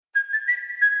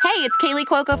Hey, it's Kaylee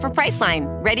Cuoco for Priceline.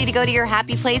 Ready to go to your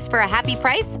happy place for a happy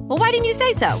price? Well, why didn't you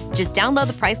say so? Just download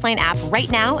the Priceline app right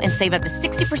now and save up to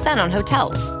 60% on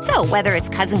hotels. So whether it's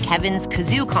Cousin Kevin's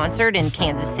Kazoo Concert in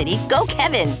Kansas City, go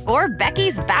Kevin, or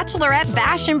Becky's Bachelorette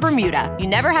Bash in Bermuda, you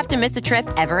never have to miss a trip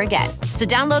ever again. So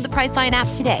download the Priceline app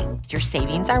today. Your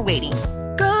savings are waiting.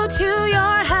 Go to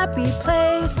your happy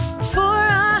place for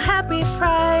a happy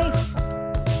price.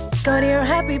 Go to your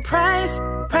happy price,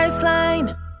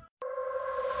 Priceline.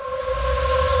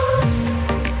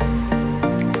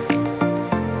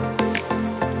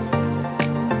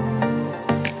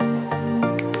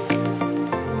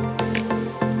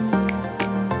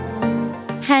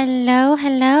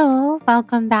 Hello.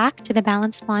 Welcome back to the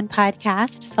Balanced Blonde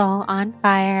podcast, Soul on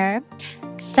Fire.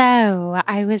 So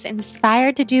I was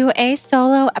inspired to do a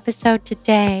solo episode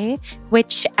today,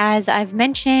 which, as I've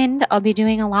mentioned, I'll be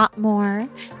doing a lot more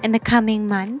in the coming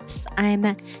months.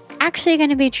 I'm actually going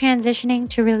to be transitioning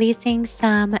to releasing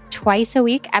some twice a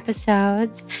week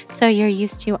episodes. So you're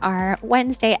used to our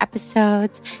Wednesday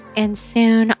episodes, and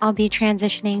soon I'll be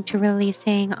transitioning to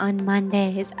releasing on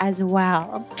Mondays as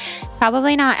well.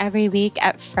 Probably not every week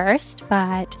at first,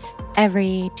 but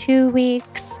every 2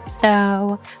 weeks.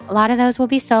 So a lot of those will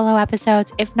be solo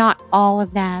episodes, if not all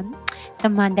of them, the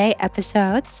Monday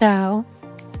episodes. So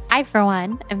I, for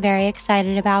one, am very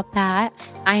excited about that.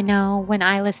 I know when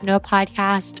I listen to a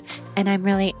podcast and I'm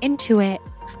really into it,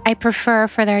 I prefer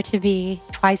for there to be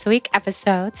twice a week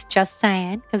episodes, just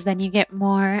saying, because then you get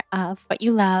more of what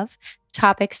you love,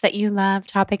 topics that you love,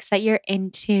 topics that you're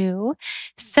into.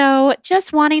 So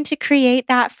just wanting to create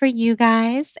that for you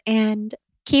guys and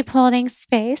keep holding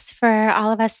space for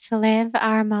all of us to live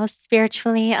our most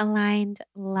spiritually aligned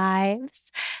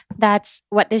lives. That's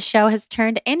what this show has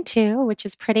turned into, which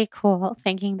is pretty cool.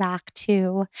 Thinking back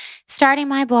to starting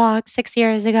my blog 6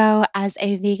 years ago as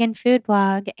a vegan food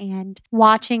blog and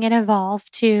watching it evolve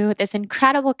to this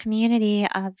incredible community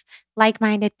of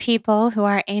like-minded people who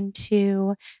are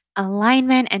into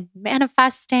alignment and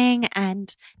manifesting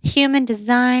and human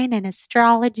design and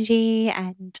astrology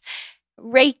and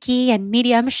Reiki and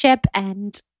mediumship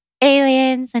and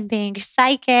aliens and being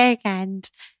psychic and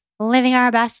living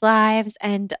our best lives.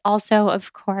 And also,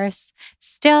 of course,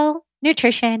 still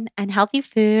nutrition and healthy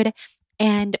food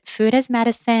and food as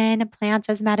medicine, plants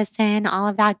as medicine, all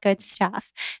of that good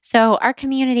stuff. So our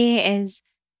community is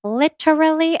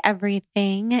literally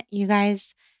everything. You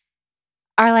guys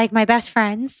are like my best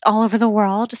friends all over the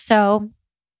world. So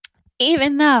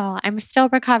even though I'm still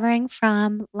recovering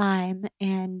from Lyme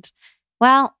and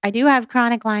I do have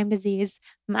chronic Lyme disease,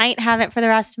 might have it for the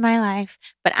rest of my life,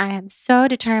 but I am so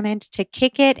determined to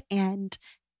kick it and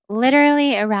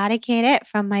literally eradicate it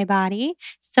from my body.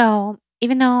 So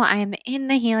even though I'm in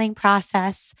the healing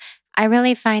process, I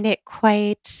really find it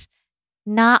quite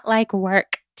not like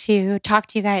work to talk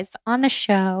to you guys on the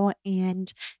show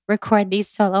and record these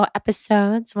solo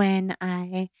episodes when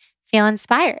I feel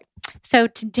inspired. So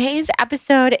today's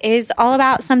episode is all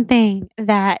about something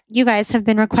that you guys have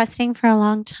been requesting for a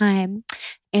long time,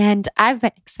 and I've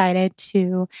been excited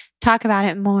to talk about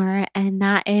it more, and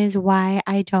that is why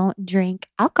I don't drink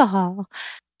alcohol.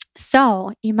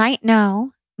 So you might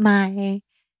know my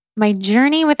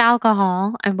journey with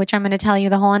alcohol, which I'm going to tell you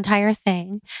the whole entire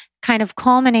thing, kind of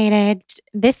culminated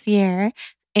this year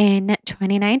in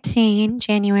 2019,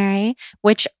 January,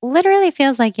 which literally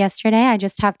feels like yesterday. I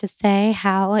just have to say,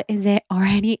 how is it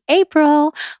already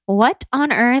April? What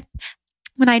on earth?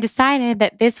 When I decided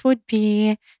that this would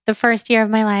be the first year of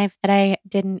my life that I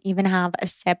didn't even have a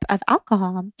sip of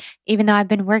alcohol, even though I've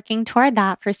been working toward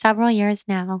that for several years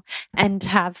now and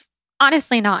have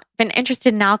honestly not been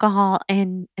interested in alcohol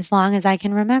in as long as I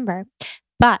can remember.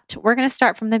 But we're going to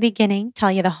start from the beginning,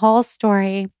 tell you the whole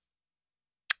story.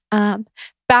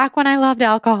 Back when I loved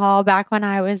alcohol, back when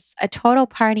I was a total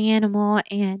party animal,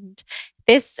 and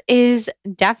this is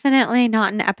definitely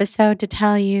not an episode to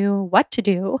tell you what to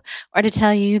do or to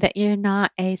tell you that you're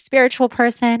not a spiritual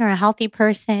person or a healthy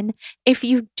person. If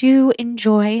you do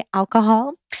enjoy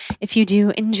alcohol, if you do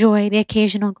enjoy the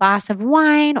occasional glass of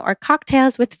wine or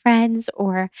cocktails with friends,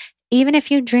 or even if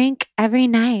you drink every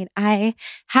night, I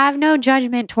have no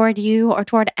judgment toward you or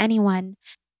toward anyone.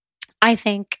 I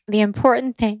think the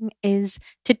important thing is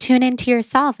to tune into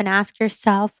yourself and ask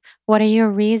yourself, what are your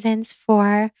reasons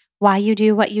for why you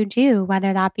do what you do,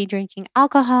 whether that be drinking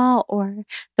alcohol or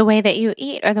the way that you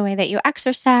eat or the way that you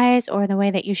exercise or the way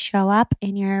that you show up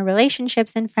in your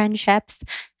relationships and friendships.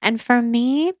 And for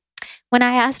me, when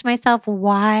I asked myself,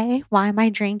 why am I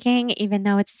drinking, even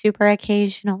though it's super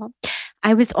occasional,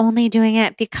 I was only doing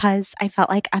it because I felt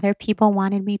like other people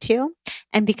wanted me to.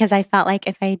 And because I felt like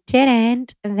if I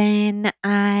didn't, then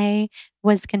I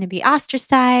was going to be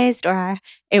ostracized or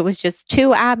it was just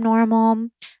too abnormal.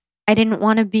 I didn't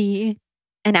want to be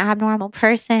an abnormal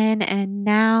person. And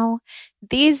now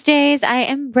these days I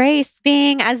embrace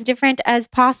being as different as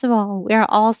possible. We're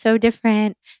all so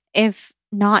different. If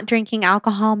not drinking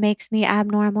alcohol makes me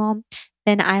abnormal,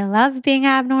 then I love being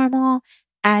abnormal.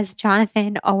 As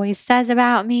Jonathan always says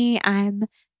about me, I'm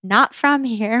not from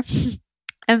here.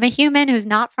 I'm a human who's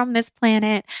not from this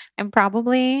planet. I'm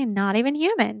probably not even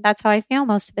human. That's how I feel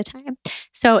most of the time.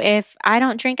 So if I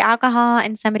don't drink alcohol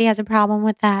and somebody has a problem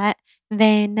with that,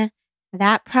 then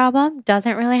that problem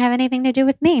doesn't really have anything to do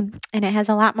with me, and it has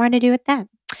a lot more to do with them.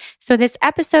 So this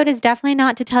episode is definitely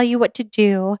not to tell you what to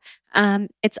do.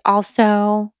 It's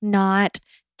also not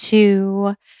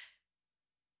to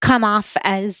come off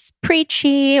as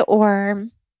preachy or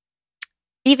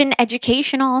even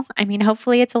educational. I mean,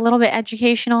 hopefully it's a little bit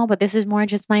educational, but this is more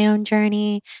just my own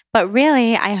journey. But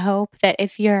really, I hope that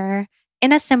if you're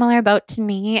in a similar boat to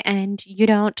me and you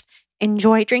don't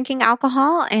enjoy drinking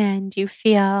alcohol and you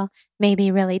feel maybe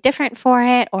really different for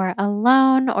it or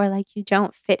alone or like you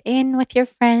don't fit in with your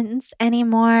friends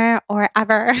anymore or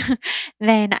ever,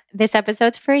 then this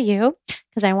episode's for you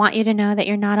because I want you to know that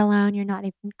you're not alone. You're not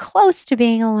even close to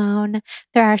being alone.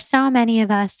 There are so many of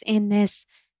us in this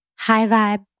high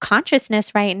vibe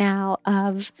consciousness right now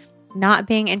of not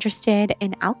being interested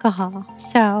in alcohol.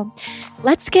 So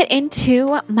let's get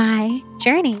into my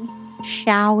journey,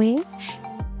 shall we?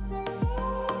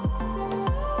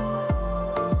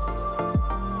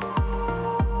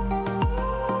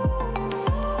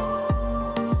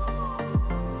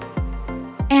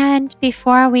 And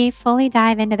before we fully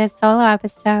dive into this solo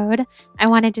episode, I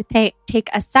wanted to take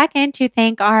a second to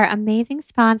thank our amazing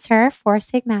sponsor, Four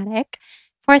Sigmatic.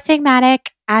 Four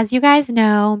Sigmatic, as you guys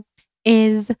know,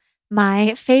 is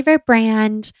my favorite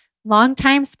brand,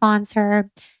 longtime sponsor,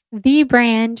 the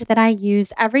brand that I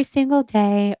use every single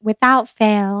day without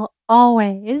fail,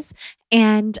 always.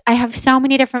 And I have so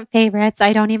many different favorites.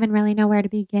 I don't even really know where to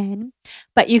begin,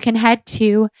 but you can head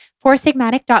to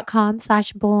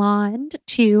foursigmatic.com/blonde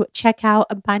to check out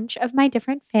a bunch of my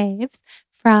different faves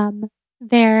from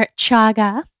their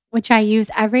chaga, which I use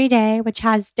every day, which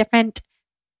has different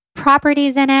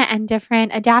properties in it and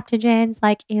different adaptogens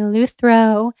like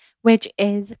eleuthero, which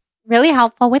is really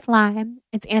helpful with Lyme.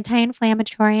 It's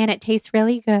anti-inflammatory and it tastes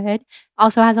really good.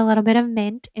 Also has a little bit of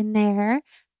mint in there.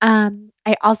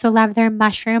 I also love their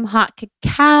mushroom hot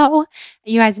cacao.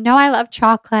 You guys know I love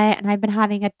chocolate and I've been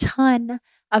having a ton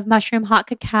of mushroom hot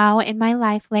cacao in my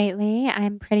life lately.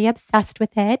 I'm pretty obsessed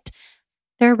with it.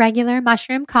 Their regular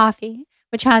mushroom coffee,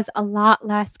 which has a lot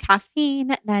less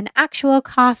caffeine than actual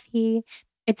coffee.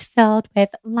 It's filled with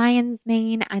lion's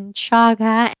mane and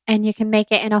chaga, and you can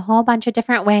make it in a whole bunch of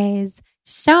different ways.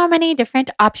 So many different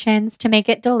options to make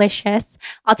it delicious.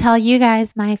 I'll tell you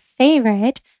guys my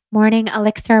favorite morning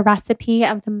elixir recipe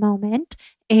of the moment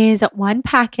is 1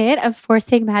 packet of Four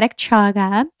Sigmatic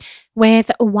chaga with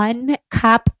 1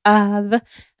 cup of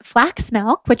flax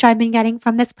milk, which I've been getting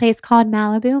from this place called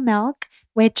Malibu Milk,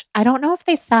 which I don't know if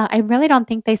they sell. I really don't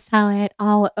think they sell it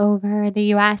all over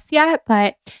the US yet,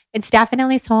 but it's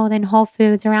definitely sold in Whole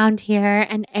Foods around here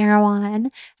and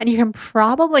Erewhon. And you can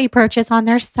probably purchase on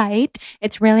their site.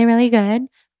 It's really, really good.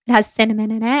 It has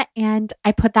cinnamon in it. And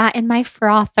I put that in my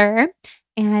frother.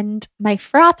 And my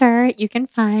frother you can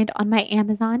find on my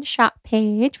Amazon shop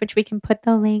page, which we can put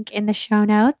the link in the show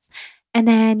notes. And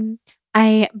then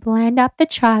I blend up the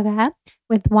chaga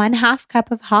with 1/2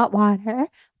 cup of hot water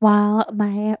while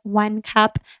my 1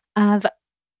 cup of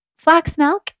flax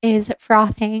milk is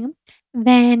frothing.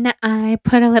 Then I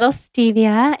put a little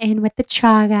stevia in with the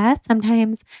chaga,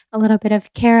 sometimes a little bit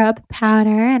of carob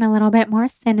powder and a little bit more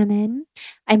cinnamon.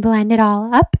 I blend it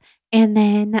all up and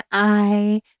then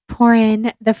I pour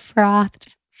in the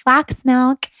frothed flax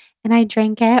milk and I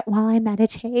drink it while I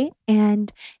meditate.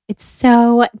 And it's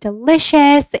so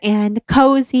delicious and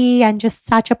cozy and just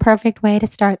such a perfect way to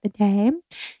start the day.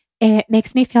 It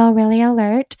makes me feel really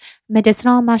alert.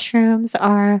 Medicinal mushrooms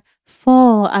are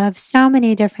full of so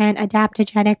many different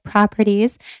adaptogenic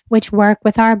properties, which work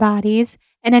with our bodies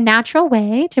in a natural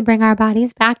way to bring our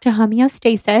bodies back to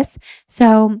homeostasis.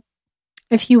 So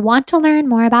if you want to learn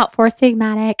more about Four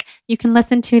Sigmatic, you can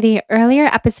listen to the earlier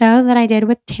episode that I did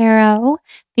with Taro,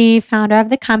 the founder of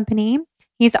the company.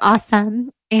 He's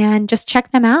awesome. And just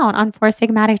check them out on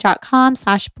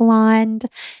foursigmatic.com/blonde.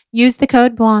 Use the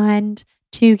code blonde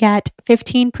to get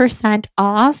 15%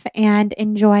 off and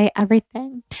enjoy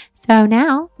everything. So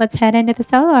now let's head into the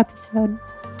solo episode.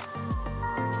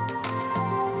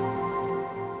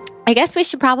 I guess we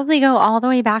should probably go all the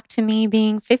way back to me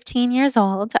being 15 years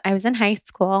old. I was in high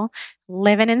school,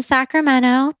 living in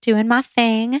Sacramento, doing my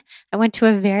thing. I went to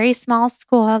a very small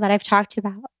school that I've talked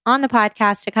about on the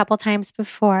podcast a couple times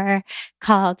before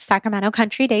called Sacramento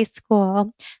Country Day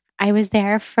School. I was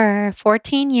there for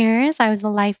 14 years. I was a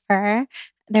lifer.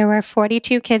 There were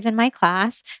 42 kids in my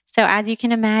class. So as you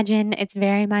can imagine, it's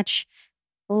very much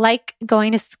like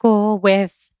going to school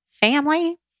with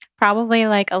family. Probably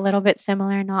like a little bit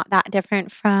similar, not that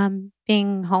different from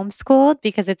being homeschooled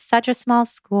because it's such a small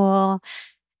school,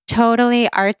 totally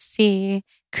artsy,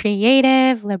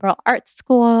 creative, liberal arts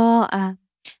school,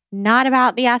 not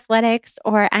about the athletics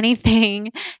or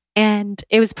anything. And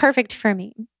it was perfect for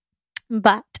me.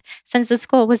 But since the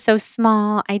school was so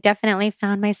small, I definitely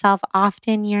found myself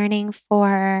often yearning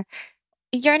for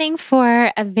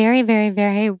a very, very,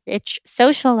 very rich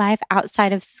social life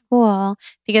outside of school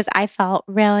because I felt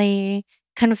really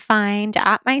confined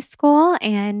at my school.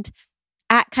 And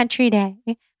at Country Day,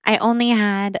 I only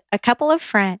had a couple of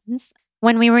friends.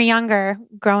 When we were younger,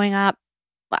 growing up,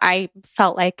 I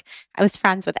felt like I was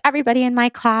friends with everybody in my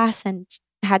class and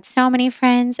had so many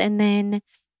friends. And then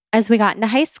as we got into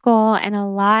high school and a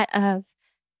lot of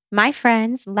my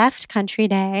friends left Country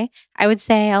Day, I would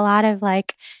say a lot of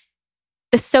like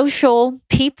the social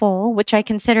people, which I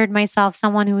considered myself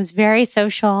someone who was very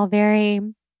social, very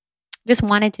just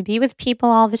wanted to be with people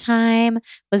all the time,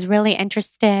 was really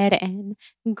interested in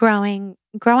growing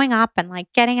up and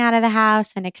like getting out of the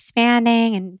house and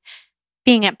expanding and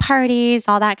being at parties,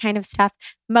 all that kind of stuff.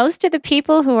 Most of the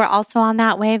people who were also on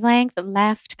that wavelength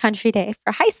left Country Day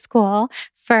for high school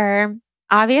for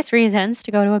obvious reasons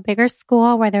to go to a bigger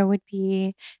school where there would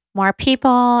be more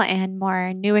people and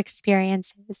more new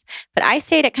experiences. But I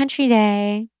stayed at Country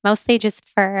Day mostly just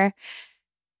for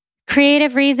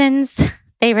creative reasons.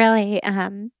 They really,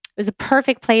 it was a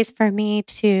perfect place for me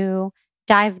to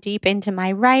dive deep into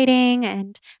my writing.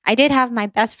 And I did have my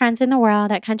best friends in the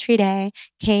world at Country Day,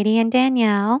 Katie and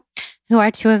Danielle, who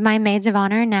are two of my maids of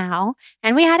honor now.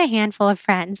 And we had a handful of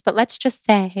friends, but let's just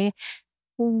say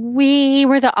we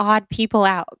were the odd people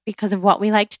out because of what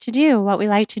we liked to do. What we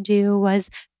liked to do was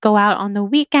go out on the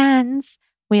weekends.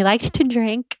 We liked to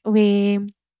drink. We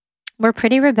were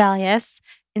pretty rebellious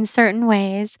in certain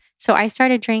ways. So I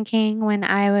started drinking when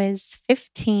I was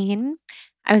 15.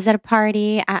 I was at a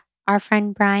party at our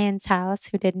friend Brian's house,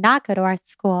 who did not go to our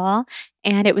school,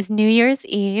 and it was New Year's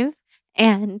Eve,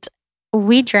 and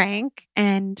we drank.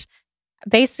 And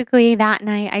basically that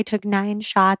night I took 9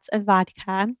 shots of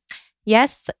vodka.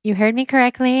 Yes, you heard me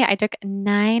correctly. I took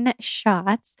 9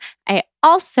 shots. I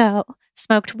also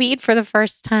smoked weed for the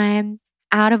first time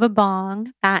out of a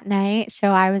bong that night.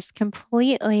 So I was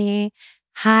completely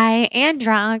high and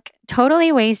drunk,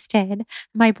 totally wasted.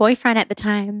 My boyfriend at the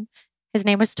time, his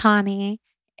name was Tommy.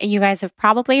 You guys have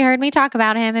probably heard me talk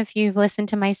about him if you've listened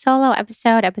to my solo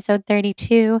episode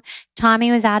 32.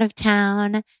 Tommy was out of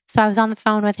town, so I was on the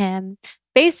phone with him,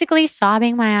 basically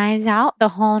sobbing my eyes out the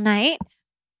whole night.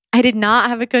 I did not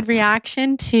have a good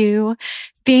reaction to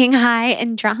being high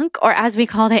and drunk, or as we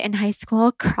called it in high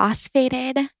school,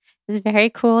 crossfaded. It was very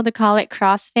cool to call it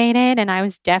crossfaded, and I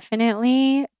was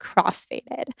definitely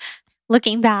crossfaded.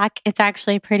 Looking back, it's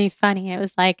actually pretty funny. It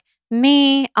was like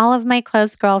me, all of my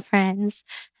close girlfriends,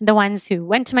 the ones who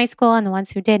went to my school and the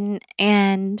ones who didn't,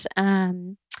 and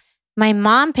my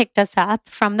mom picked us up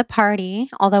from the party,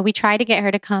 although we tried to get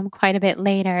her to come quite a bit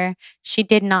later. She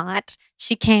did not.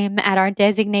 She came at our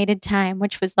designated time,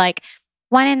 which was like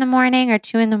 1 a.m. or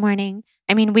 2 a.m.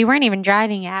 I mean, we weren't even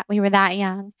driving yet. We were that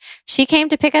young. She came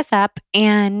to pick us up,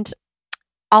 and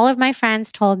all of my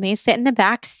friends told me, sit in the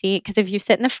back seat, because if you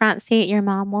sit in the front seat, your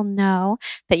mom will know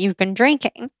that you've been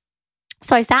drinking.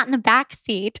 So I sat in the back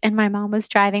seat, and my mom was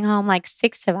driving home, like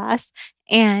 6 of us.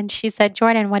 And she said,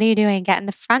 Jordan, what are you doing? Get in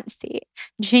the front seat.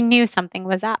 And she knew something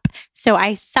was up. So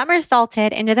I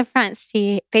somersaulted into the front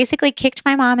seat, basically kicked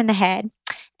my mom in the head,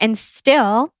 and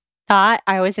still thought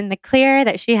I was in the clear,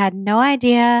 that she had no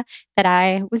idea that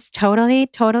I was totally,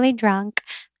 totally drunk.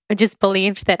 I just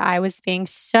believed that I was being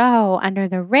so under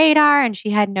the radar, and she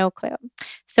had no clue.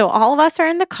 So all of us are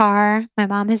in the car. My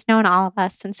mom has known all of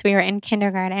us since we were in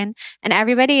kindergarten, and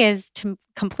everybody is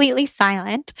completely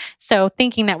silent. So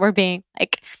thinking that we're being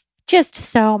like just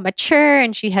so mature,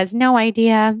 and she has no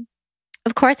idea.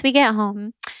 Of course, we get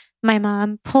home. My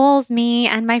mom pulls me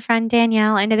and my friend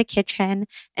Danielle into the kitchen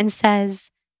and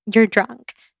says, "You're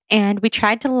drunk." And we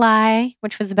tried to lie,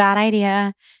 which was a bad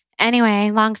idea. Anyway,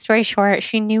 long story short,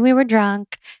 she knew we were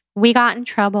drunk. We got in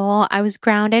trouble. I was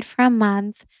grounded for a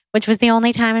month, which was the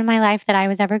only time in my life that I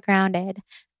was ever grounded.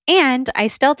 And I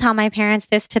still tell my parents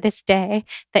this to this day,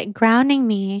 that grounding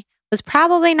me was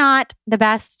probably not the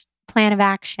best plan of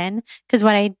action, because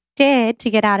what I did to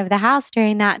get out of the house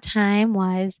during that time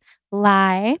was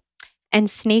lie and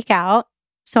sneak out.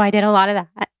 So I did a lot of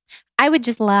that. I would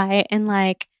just lie in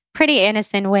like pretty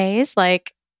innocent ways,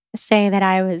 like say that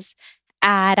I was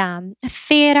at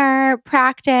theater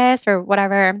practice or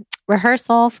whatever,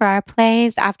 rehearsal for our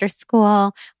plays after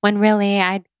school, when really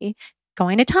I'd be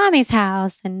going to Tommy's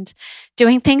house and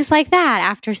doing things like that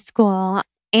after school.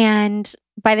 And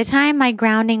by the time my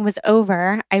grounding was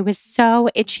over, I was so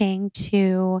itching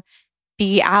to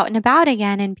be out and about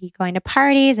again and be going to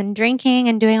parties and drinking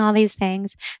and doing all these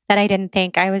things that I didn't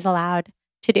think I was allowed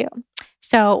to do.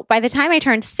 So by the time I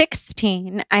turned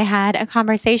 16, I had a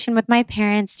conversation with my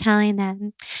parents telling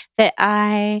them that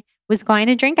I was going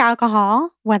to drink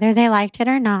alcohol, whether they liked it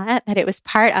or not, that it was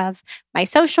part of my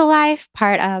social life,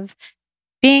 part of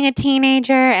being a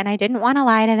teenager, and I didn't want to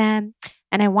lie to them.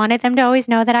 And I wanted them to always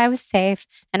know that I was safe,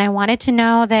 and I wanted to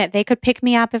know that they could pick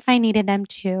me up if I needed them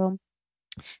to.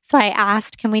 So I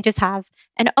asked, can we just have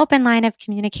an open line of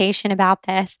communication about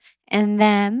this? And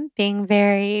them being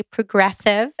very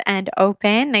progressive and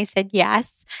open, they said,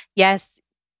 yes,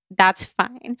 that's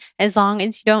fine. As long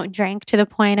as you don't drink to the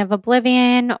point of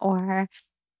oblivion or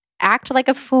act like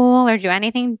a fool or do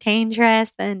anything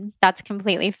dangerous, then that's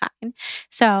completely fine.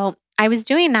 So I was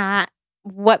doing that.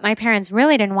 What my parents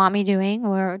really didn't want me doing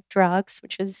were drugs,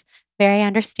 which was very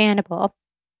understandable,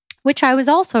 which I was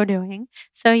also doing.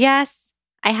 So yes,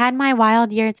 I had my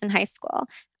wild years in high school.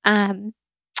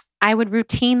 I would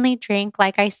routinely drink,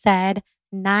 like I said,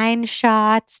 9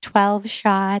 shots, 12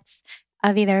 shots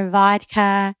of either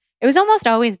vodka. It was almost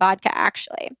always vodka,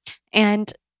 actually.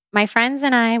 And my friends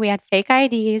and I, we had fake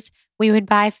IDs. We would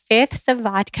buy fifths of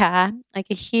vodka, like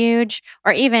a huge,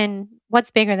 or even what's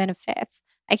bigger than a fifth?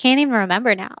 I can't even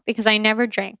remember now because I never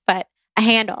drank, but a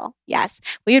handle. Yes,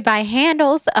 we would buy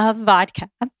handles of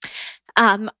vodka.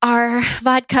 Our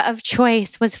vodka of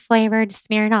choice was flavored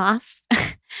Smirnoff.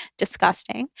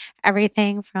 Disgusting.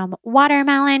 Everything from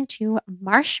watermelon to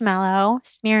marshmallow,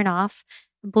 Smirnoff,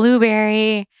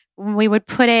 blueberry. We would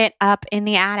put it up in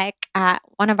the attic at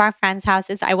one of our friends'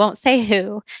 houses. I won't say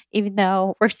who, even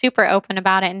though we're super open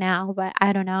about it now, but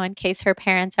I don't know, in case her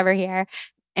parents ever hear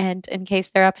and in case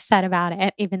they're upset about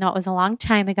it, even though it was a long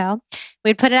time ago.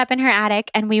 We'd put it up in her attic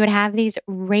and we would have these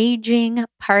raging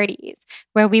parties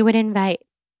where we would invite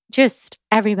just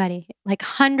everybody, like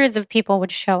hundreds of people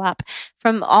would show up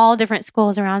from all different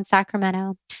schools around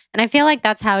Sacramento. And I feel like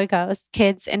that's how it goes.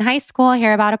 Kids in high school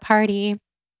hear about a party,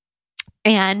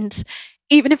 and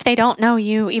even if they don't know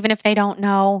you, even if they don't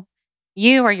know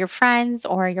you or your friends'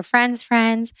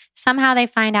 friends, somehow they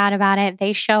find out about it.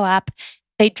 They show up,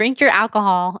 they drink your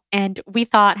alcohol. And we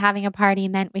thought having a party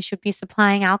meant we should be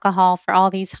supplying alcohol for all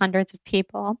these hundreds of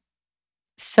people.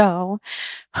 So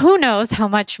who knows how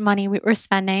much money we were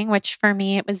spending, which for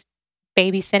me, it was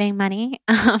babysitting money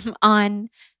on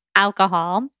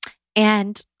alcohol.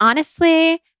 And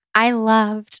honestly, I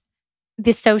loved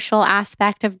the social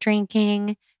aspect of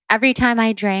drinking. Every time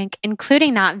I drank,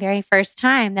 including that very first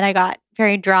time that I got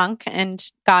very drunk and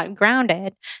got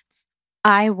grounded,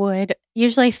 I would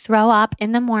usually throw up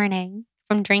in the morning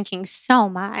from drinking so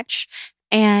much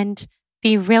and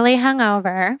be really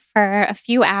hungover for a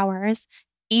few hours,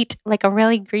 eat like a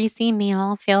really greasy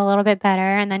meal, feel a little bit better,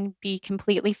 and then be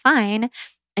completely fine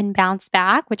and bounce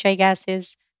back, which I guess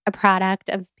is a product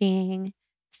of being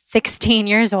 16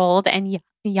 years old and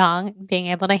young, being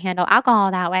able to handle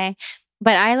alcohol that way.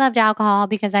 But I loved alcohol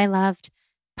because I loved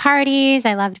parties,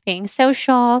 I loved being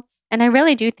social, and I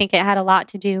really do think it had a lot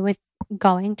to do with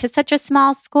going to such a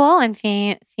small school and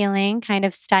feeling kind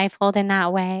of stifled in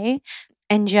that way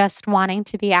and just wanting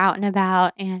to be out and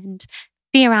about and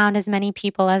be around as many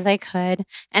people as I could.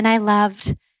 And I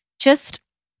loved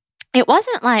it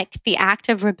wasn't like the act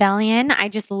of rebellion. I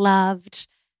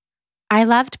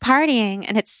loved partying.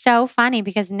 And it's so funny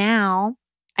because now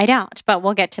I don't, but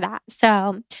we'll get to that.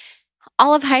 So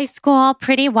all of high school,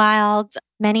 pretty wild.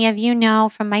 Many of you know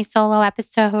from my solo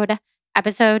episode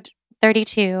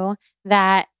 32,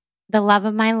 that the love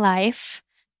of my life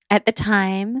at the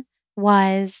time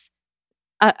was,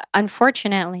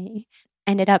 unfortunately,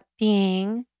 ended up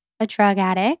being a drug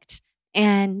addict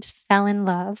and fell in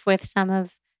love with some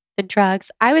of the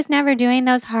drugs. I was never doing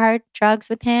those hard drugs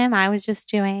with him. I was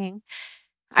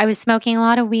smoking a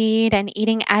lot of weed and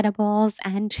eating edibles,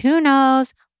 and who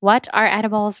knows what our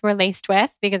edibles were laced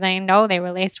with, because I know they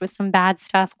were laced with some bad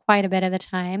stuff quite a bit of the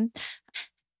time.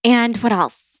 And what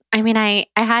else? I mean, I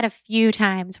had a few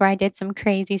times where I did some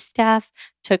crazy stuff,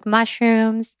 took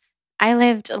mushrooms. I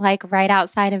lived like right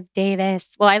outside of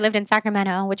Davis. Well, I lived in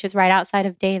Sacramento, which is right outside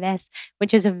of Davis,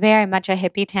 which is very much a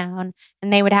hippie town.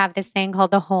 And they would have this thing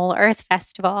called the Whole Earth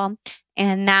Festival.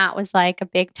 And that was like a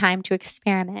big time to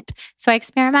experiment. So I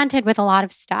experimented with a lot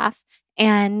of stuff.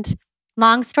 And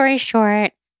long story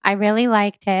short, I really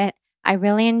liked it. I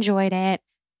really enjoyed it.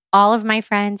 All of my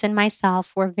friends and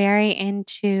myself were very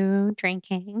into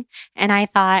drinking. And I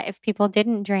thought if people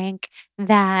didn't drink,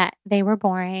 that they were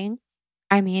boring.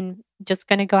 I mean, just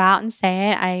going to go out and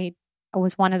say it. I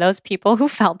was one of those people who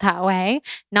felt that way,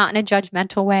 not in a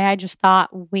judgmental way. I just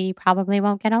thought we probably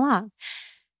won't get along.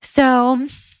 So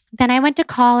then I went to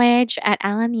college at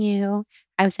LMU.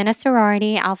 I was in a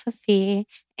sorority, Alpha Phi,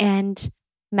 and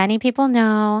many people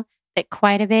know that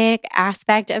quite a big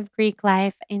aspect of Greek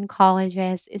life in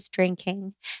colleges is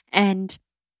drinking. And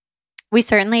we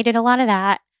certainly did a lot of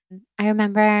that. I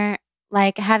remember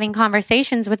like having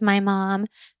conversations with my mom,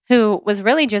 who was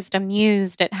really just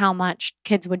amused at how much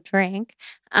kids would drink.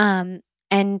 And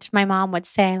my mom would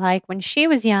say, like, when she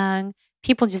was young,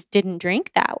 people just didn't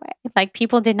drink that way. Like,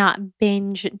 people did not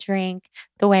binge drink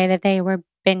the way that they were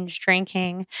binge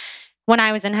drinking when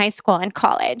I was in high school and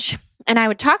college. And I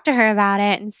would talk to her about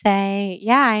it and say,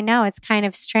 yeah, I know it's kind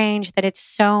of strange that it's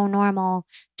so normal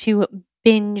to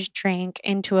binge drink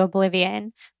into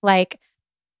oblivion. Like,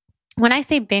 when I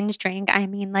say binge drink, I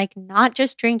mean like not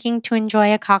just drinking to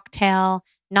enjoy a cocktail,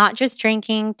 not just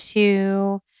drinking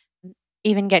to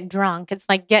even get drunk. It's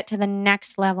like get to the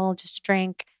next level, just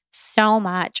drink so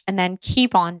much and then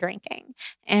keep on drinking.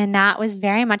 And that was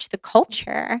very much the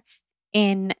culture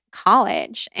in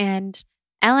college. And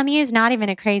LMU is not even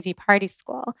a crazy party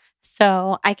school.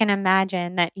 So I can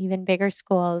imagine that even bigger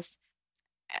schools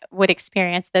would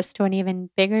experience this to an even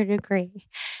bigger degree.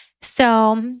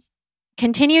 So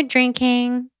continued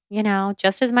drinking,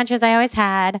 just as much as I always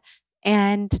had.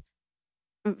 And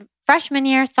freshman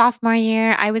year, sophomore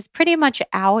year, I was pretty much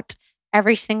out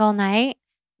every single night,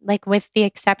 like with the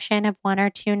exception of 1 or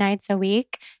 2 nights a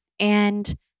week.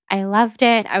 And I loved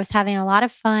it. I was having a lot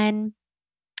of fun.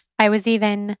 I was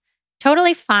even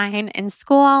totally fine in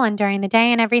school and during the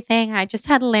day and everything. I just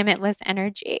had limitless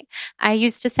energy. I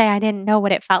used to say I didn't know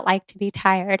what it felt like to be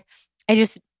tired. I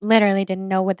just literally didn't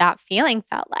know what that feeling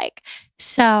felt like.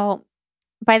 So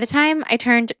by the time I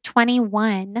turned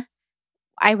 21,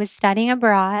 I was studying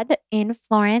abroad in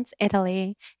Florence,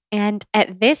 Italy. And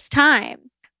at this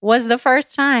time was the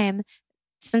first time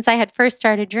since I had first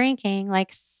started drinking,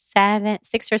 like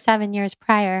 6 or 7 years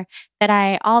prior, that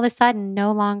I all of a sudden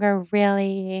no longer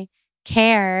really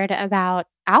cared about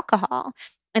alcohol.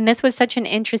 And this was such an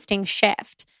interesting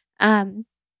shift.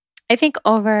 I think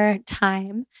over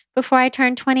time, before I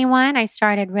turned 21, I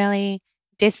started really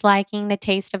disliking the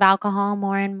taste of alcohol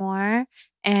more and more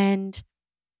and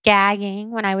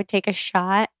gagging when I would take a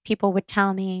shot. People would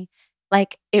tell me,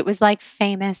 like, it was like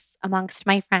famous amongst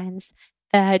my friends,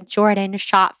 the Jordan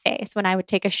shot face when I would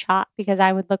take a shot, because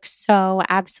I would look so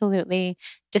absolutely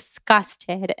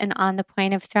disgusted and on the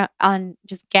point of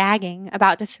just gagging,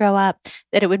 about to throw up,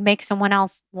 that it would make someone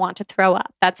else want to throw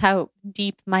up. That's how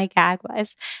deep my gag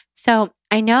was. So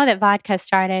I know that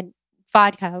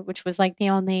vodka, which was like the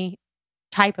only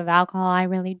type of alcohol I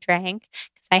really drank,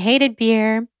 because I hated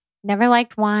beer, never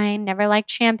liked wine, never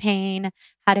liked champagne,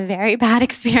 had a very bad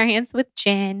experience with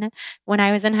gin when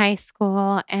I was in high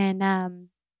school. And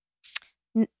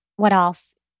what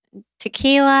else?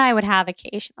 Tequila I would have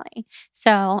occasionally.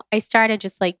 So I started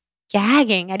just like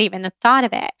gagging at even the thought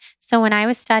of it. So when I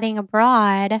was studying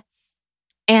abroad,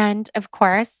 and of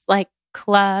course, like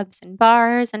clubs and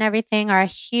bars and everything are a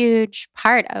huge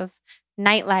part of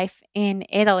nightlife in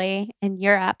Italy and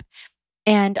Europe.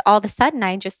 And all of a sudden,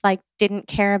 I just like didn't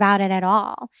care about it at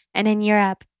all. And in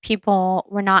Europe, people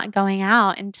were not going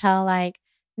out until like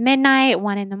midnight,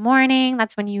 1 a.m.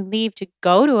 That's when you leave to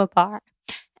go to a bar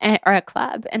or a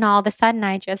club. And all of a sudden,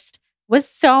 I just was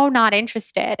so not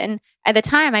interested. And at the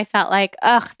time, I felt like,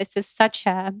 this is such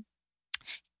a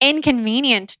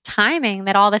inconvenient timing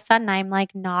that all of a sudden I'm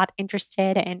like not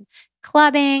interested in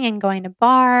clubbing and going to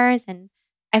bars. And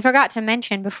I forgot to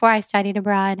mention, before I studied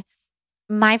abroad,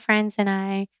 my friends and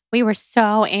I, we were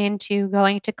so into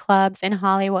going to clubs in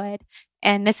Hollywood.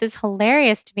 And this is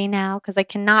hilarious to me now, because I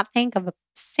cannot think of a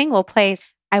single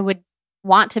place I would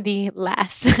want to be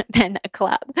less than a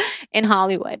club in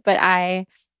Hollywood. But I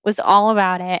was all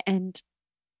about it. And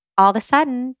all of a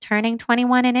sudden, turning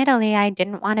 21 in Italy, I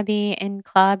didn't want to be in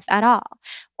clubs at all,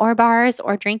 or bars,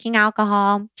 or drinking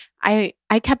alcohol. I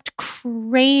kept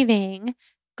craving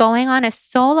going on a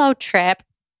solo trip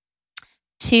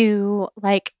to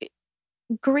like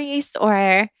Greece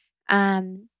or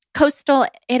coastal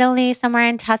Italy, somewhere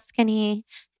in Tuscany.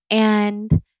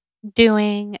 and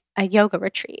doing a yoga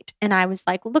retreat. And I was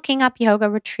like looking up yoga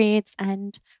retreats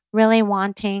and really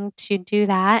wanting to do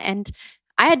that. And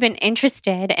I had been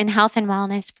interested in health and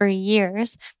wellness for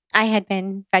years. I had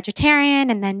been vegetarian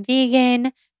and then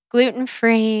vegan,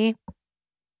 gluten-free,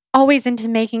 always into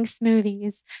making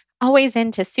smoothies, always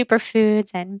into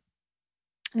superfoods, and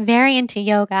very into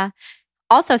yoga.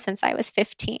 Also since I was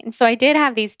 15. So I did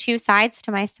have these two sides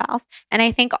to myself. And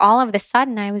I think all of a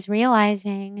sudden I was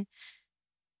realizing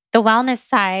the wellness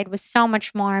side was so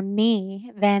much more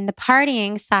me than the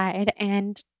partying side.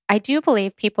 And I do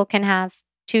believe people can have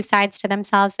two sides to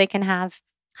themselves. They can have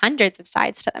hundreds of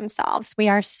sides to themselves. We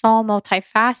are so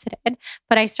multifaceted.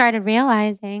 But I started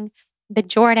realizing the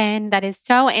Jordan that is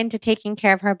so into taking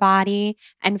care of her body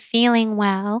and feeling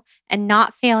well and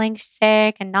not feeling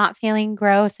sick and not feeling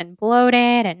gross and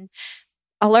bloated and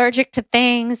allergic to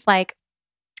things, like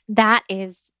that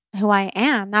is who I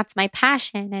am. That's my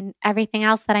passion. And everything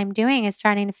else that I'm doing is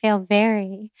starting to feel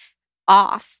very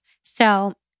off.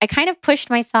 So I kind of pushed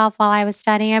myself while I was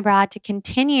studying abroad to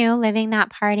continue living that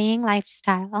partying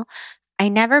lifestyle. I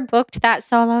never booked that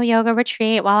solo yoga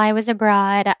retreat while I was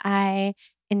abroad. I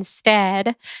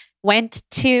instead went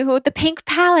to the Pink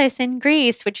Palace in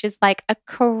Greece, which is like a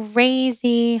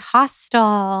crazy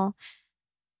hostel.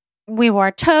 We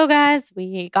wore togas,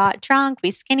 we got drunk,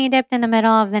 we skinny dipped in the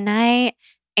middle of the night,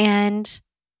 and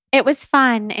it was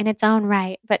fun in its own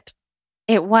right, but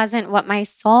it wasn't what my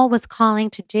soul was calling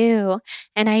to do.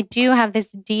 And I do have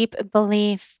this deep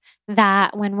belief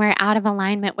that when we're out of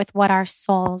alignment with what our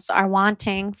souls are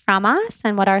wanting from us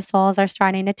and what our souls are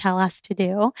starting to tell us to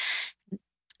do,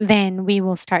 then we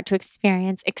will start to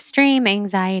experience extreme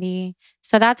anxiety.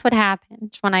 So that's what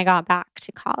happened when I got back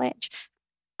to college.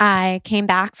 I came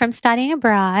back from studying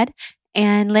abroad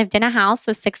and lived in a house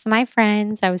with 6 of my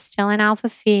friends. I was still in Alpha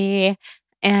Phi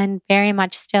and very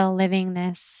much still living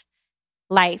this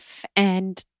life.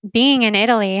 And being in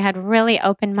Italy had really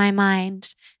opened my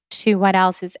mind to what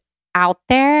else is out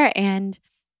there. And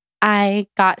I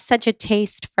got such a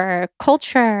taste for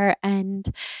culture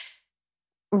and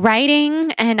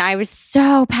writing, and I was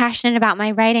so passionate about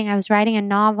my writing. I was writing a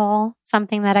novel,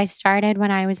 something that I started when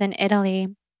I was in Italy.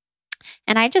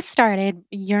 And I just started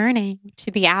yearning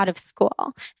to be out of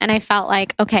school. And I felt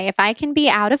like, okay, if I can be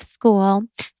out of school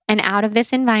and out of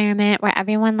this environment where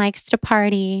everyone likes to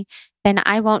party, then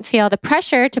I won't feel the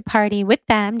pressure to party with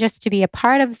them, just to be a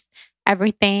part of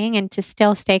everything and to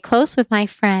still stay close with my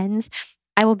friends.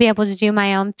 I will be able to do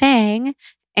my own thing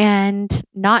and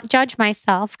not judge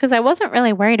myself, because I wasn't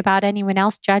really worried about anyone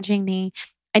else judging me.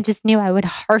 I just knew I would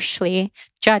harshly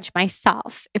judge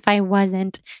myself if I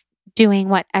wasn't doing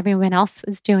what everyone else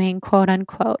was doing, quote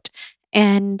unquote.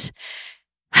 And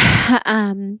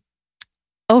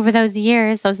over those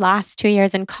years, those last 2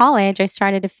 years in college, I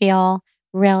started to feel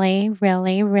really,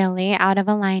 really, really out of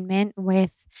alignment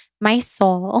with my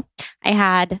soul. I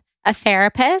had a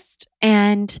therapist,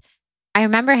 and I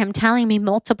remember him telling me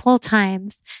multiple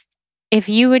times, if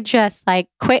you would just like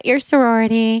quit your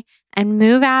sorority and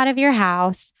move out of your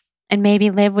house and maybe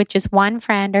live with just one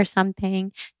friend or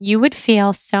something, you would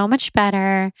feel so much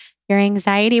better. Your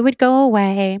anxiety would go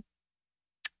away.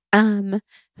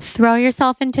 Throw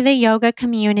yourself into the yoga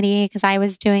community, because I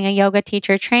was doing a yoga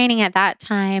teacher training at that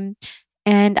time.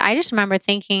 And I just remember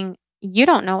thinking, you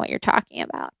don't know what you're talking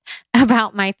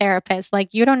about my therapist.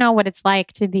 Like, you don't know what it's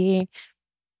like to be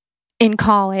in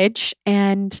college,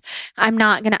 and I'm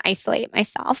not going to isolate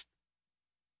myself.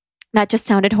 That just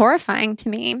sounded horrifying to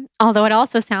me, although it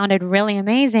also sounded really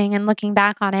amazing. And looking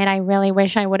back on it, I really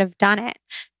wish I would have done it.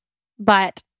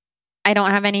 But I don't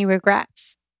have any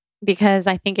regrets, because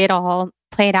I think it all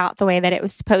played out the way that it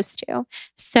was supposed to.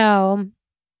 So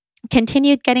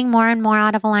continued getting more and more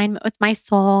out of alignment with my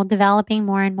soul, developing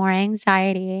more and more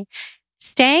anxiety,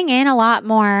 staying in a lot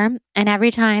more. And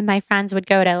every time my friends would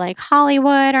go to like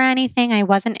Hollywood or anything, I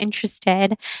wasn't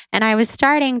interested. And I was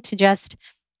starting to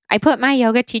I put my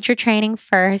yoga teacher training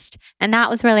first. And that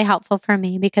was really helpful for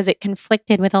me, because it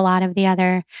conflicted with a lot of the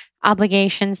other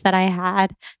obligations that I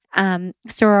had,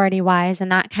 sorority wise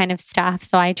and that kind of stuff.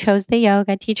 So I chose the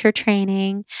yoga teacher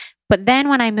training. But then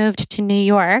when I moved to New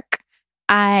York,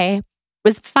 I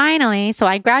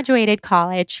graduated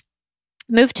college,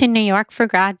 moved to New York for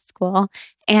grad school,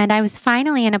 and I was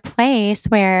finally in a place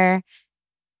where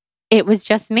it was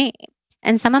just me.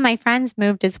 And some of my friends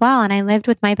moved as well, and I lived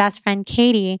with my best friend,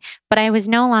 Katie, but I was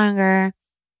no longer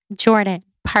Jordan,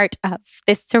 part of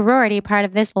this sorority, part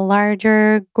of this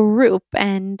larger group,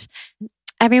 and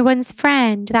everyone's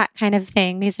friend, that kind of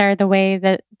thing. These are the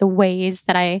ways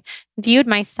that I viewed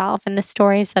myself and the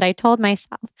stories that I told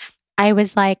myself. I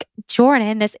was like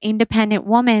Jordan, this independent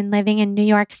woman living in New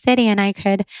York City, and I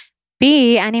could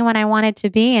be anyone I wanted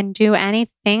to be and do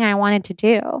anything I wanted to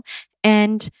do.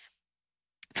 And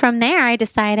from there, I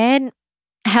decided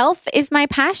health is my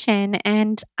passion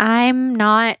and I'm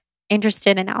not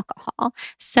interested in alcohol.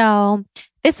 So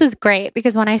this was great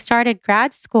because when I started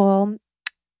grad school,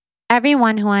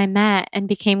 everyone who I met and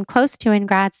became close to in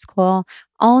grad school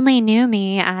only knew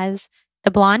me as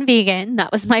the Blonde Vegan.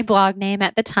 That was my blog name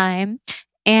at the time.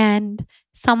 And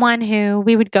someone who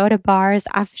we would go to bars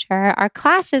after our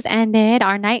classes ended,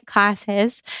 our night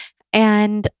classes,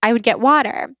 and I would get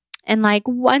water. And like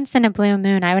once in a blue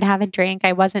moon, I would have a drink.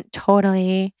 I wasn't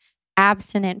totally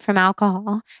abstinent from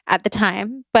alcohol at the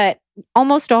time, but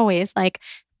almost always, like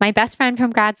my best friend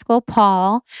from grad school,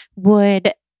 Paul,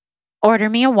 would order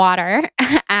me a water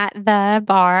at the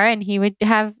bar and he would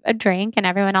have a drink and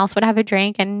everyone else would have a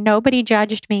drink and nobody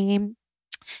judged me.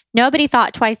 Nobody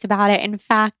thought twice about it. In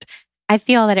fact, I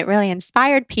feel that it really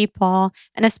inspired people,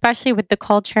 and especially with the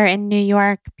culture in New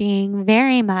York being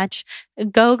very much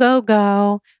go, go,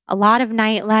 go, a lot of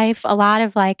nightlife, a lot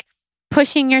of like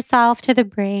pushing yourself to the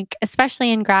brink, especially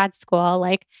in grad school,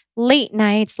 like late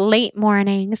nights, late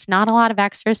mornings, not a lot of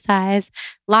exercise,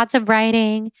 lots of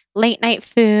writing, late night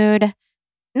food,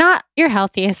 not your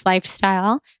healthiest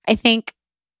lifestyle. I think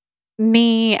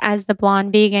me as the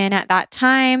Blonde Vegan at that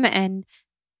time and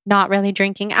not really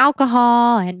drinking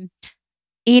alcohol and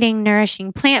eating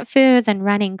nourishing plant foods and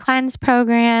running cleanse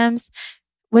programs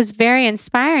was very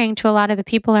inspiring to a lot of the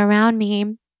people around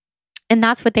me. And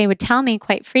that's what they would tell me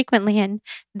quite frequently. And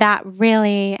that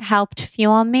really helped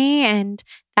fuel me. And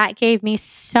that gave me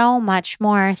so much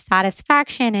more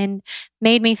satisfaction and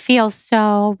made me feel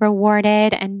so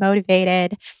rewarded and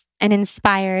motivated and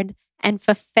inspired and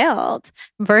fulfilled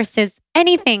versus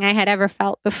anything I had ever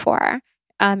felt before.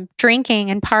 Drinking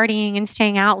and partying and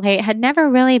staying out late had never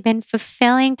really been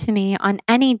fulfilling to me on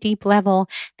any deep level.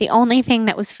 The only thing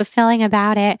that was fulfilling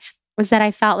about it was that I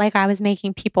felt like I was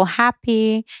making people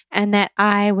happy and that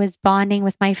I was bonding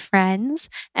with my friends.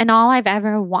 And all I've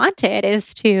ever wanted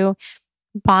is to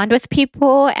bond with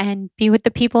people and be with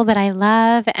the people that I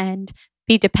love and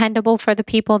be dependable for the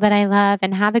people that I love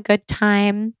and have a good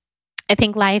time. I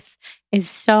think life is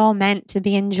so meant to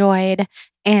be enjoyed.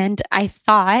 And I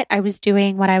thought I was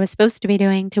doing what I was supposed to be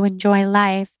doing to enjoy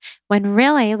life, when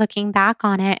really looking back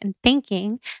on it and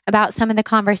thinking about some of the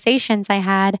conversations I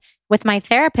had with my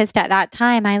therapist at that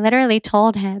time, I literally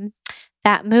told him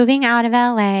that moving out of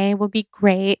LA will be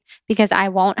great because I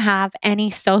won't have any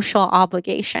social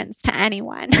obligations to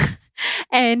anyone.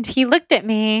 And he looked at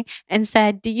me and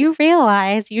said, "Do you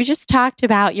realize you just talked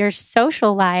about your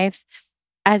social life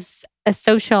as a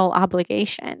social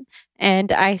obligation?"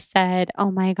 And I said, "Oh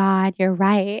my God, you're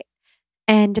right."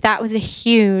 And that was a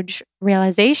huge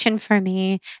realization for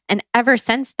me. And ever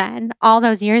since then, all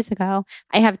those years ago,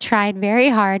 I have tried very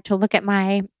hard to look at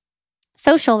my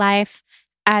social life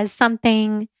as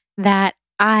something that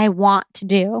I want to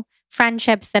do,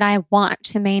 friendships that I want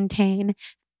to maintain,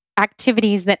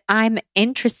 activities that I'm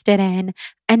interested in,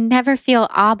 and never feel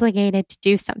obligated to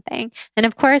do something. And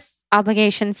of course,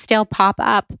 obligations still pop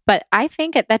up, but I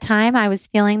think at the time I was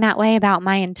feeling that way about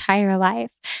my entire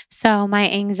life. So my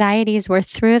anxieties were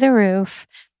through the roof.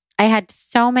 I had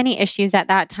so many issues at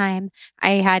that time.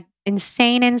 I had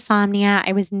insane insomnia.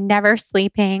 I was never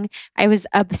sleeping. I was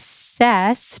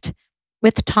obsessed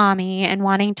with Tommy and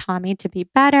wanting Tommy to be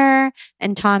better.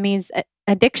 And Tommy's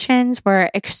addictions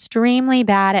were extremely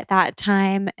bad at that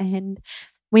time. And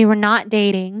we were not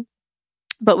dating,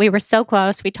 but we were so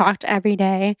close. We talked every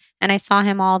day and I saw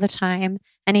him all the time.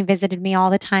 And he visited me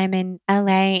all the time in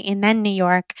LA and then New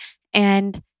York.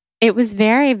 And it was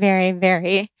very, very,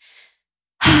 very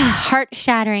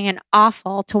heart-shattering and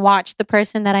awful to watch the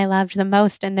person that I loved the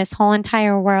most in this whole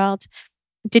entire world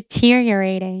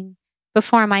deteriorating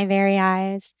before my very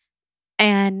eyes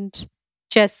and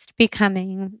just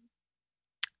becoming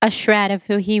a shred of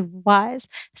who he was.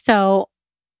 So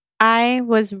I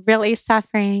was really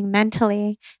suffering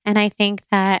mentally. And I think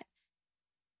that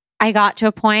I got to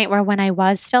a point where when I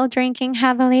was still drinking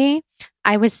heavily,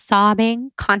 I was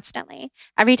sobbing constantly.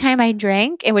 Every time I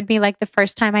drank, it would be like the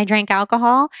first time I drank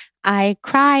alcohol. I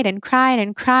cried and cried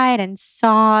and cried and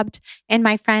sobbed in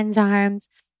my friend's arms.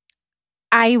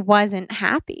 I wasn't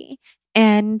happy.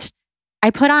 And I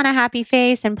put on a happy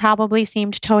face and probably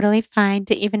seemed totally fine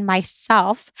to even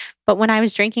myself. But when I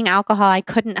was drinking alcohol, I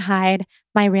couldn't hide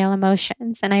my real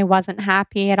emotions and I wasn't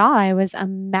happy at all. I was a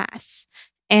mess.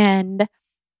 And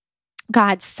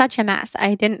God, such a mess.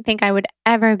 I didn't think I would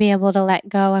ever be able to let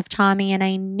go of Tommy. And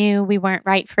I knew we weren't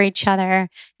right for each other.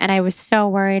 And I was so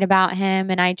worried about him.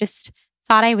 And I just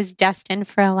thought I was destined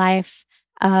for a life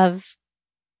of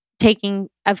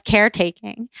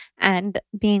caretaking and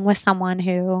being with someone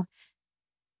who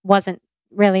wasn't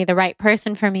really the right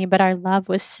person for me, but our love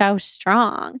was so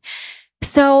strong.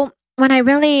 So when I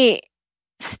really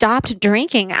stopped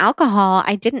drinking alcohol,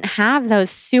 I didn't have those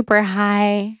super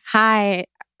high,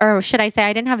 or should I say,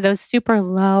 I didn't have those super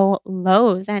low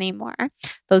lows anymore.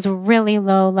 Those really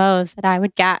low lows that I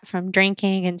would get from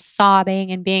drinking and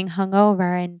sobbing and being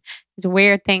hungover and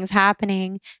weird things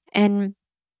happening. And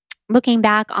looking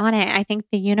back on it, I think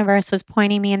the universe was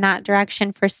pointing me in that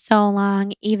direction for so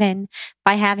long, even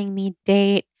by having me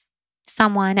date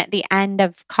someone at the end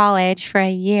of college for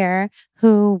a year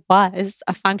who was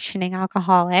a functioning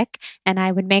alcoholic. And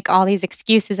I would make all these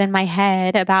excuses in my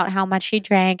head about how much he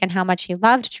drank and how much he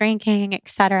loved drinking, et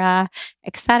cetera,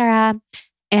 et cetera.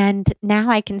 And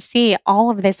now I can see all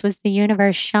of this was the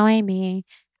universe showing me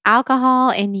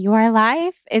alcohol in your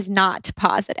life is not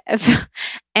positive.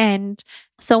 And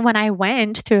so when I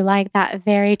went through like that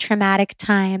very traumatic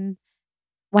time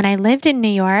when I lived in New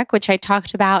York, which I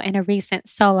talked about in a recent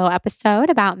solo episode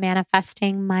about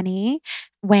manifesting money,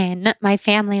 when my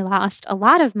family lost a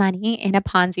lot of money in a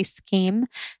Ponzi scheme,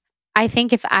 I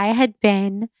think if I had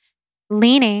been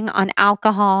leaning on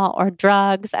alcohol or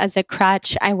drugs as a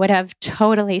crutch, I would have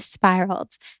totally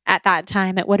spiraled at that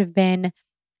time. It would have been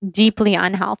deeply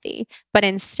unhealthy. But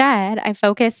instead, I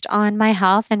focused on my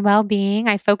health and well-being.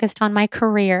 I focused on my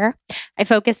career. I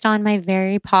focused on my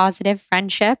very positive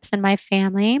friendships and my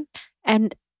family.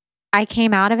 And I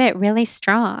came out of it really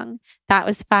strong. That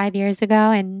was 5 years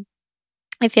ago. And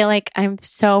I feel like I'm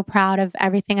so proud of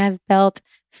everything I've built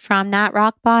from that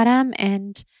rock bottom.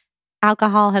 And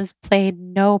alcohol has played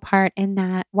no part in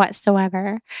that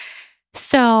whatsoever.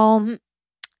 So,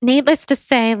 needless to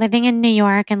say, living in New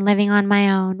York and living on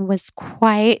my own was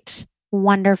quite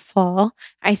wonderful.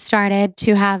 I started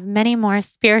to have many more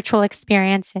spiritual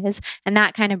experiences, and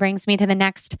that kind of brings me to the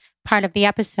next part of the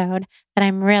episode that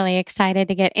I'm really excited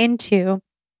to get into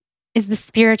is the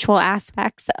spiritual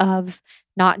aspects of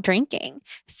not drinking.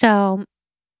 So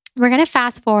we're going to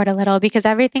fast forward a little because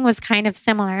everything was kind of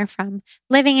similar from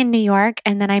living in New York.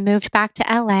 And then I moved back to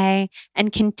LA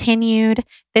and continued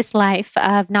this life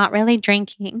of not really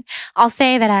drinking. I'll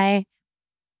say that I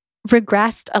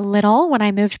regressed a little when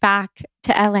I moved back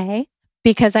to LA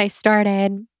because I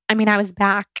was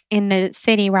back in the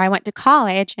city where I went to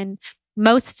college, and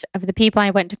most of the people I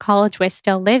went to college with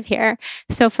still live here.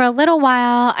 So for a little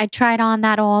while, I tried on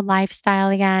that old lifestyle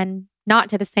again. Not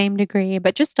to the same degree,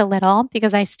 but just a little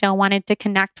because I still wanted to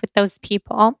connect with those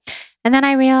people. And then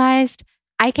I realized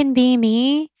I can be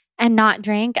me and not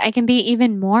drink. I can be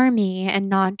even more me and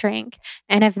not drink.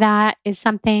 And if that is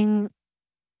something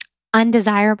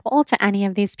undesirable to any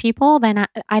of these people, then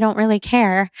I don't really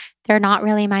care. They're not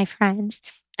really my friends.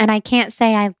 And I can't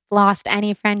say I've lost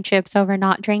any friendships over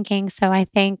not drinking. So I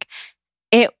think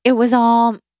it was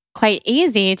all quite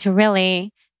easy to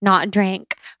really not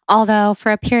drink. Although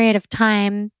for a period of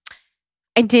time,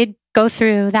 I did go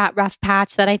through that rough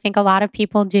patch that I think a lot of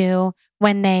people do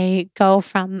when they go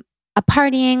from a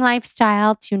partying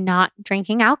lifestyle to not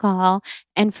drinking alcohol.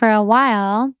 And for a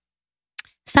while,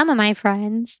 some of my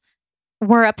friends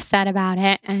were upset about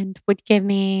it and would give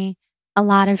me a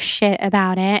lot of shit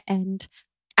about it. And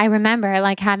I remember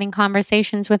like having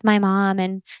conversations with my mom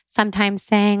and sometimes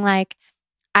saying like,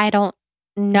 I don't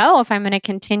know if I'm going to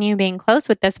continue being close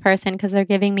with this person because they're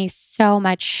giving me so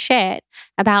much shit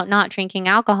about not drinking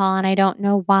alcohol. And I don't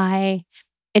know why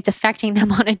it's affecting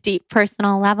them on a deep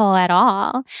personal level at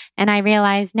all. And I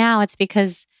realize now it's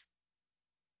because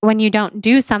when you don't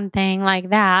do something like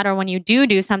that, or when you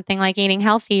do something like eating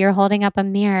healthy, you're holding up a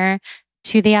mirror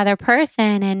to the other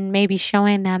person and maybe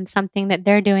showing them something that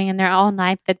they're doing in their own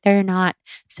life that they're not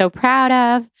so proud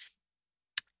of,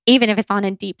 even if it's on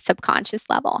a deep subconscious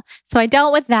level. So I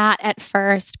dealt with that at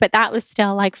first, but that was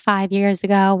still like 5 years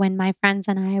ago when my friends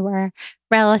and I were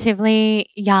relatively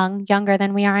young, younger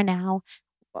than we are now.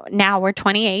 Now we're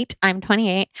 28. I'm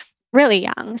 28, really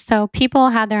young. So people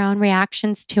had their own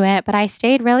reactions to it, but I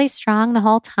stayed really strong the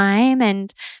whole time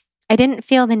and I didn't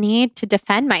feel the need to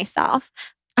defend myself.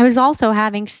 I was also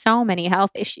having so many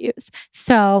health issues.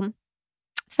 So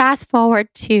fast forward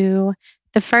to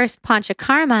the first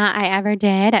Panchakarma I ever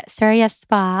did at Surya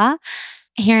Spa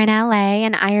here in LA,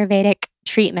 an Ayurvedic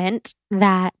treatment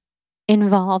that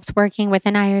involves working with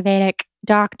an Ayurvedic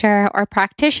doctor or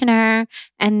practitioner.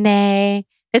 And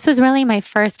this was really my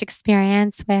first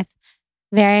experience with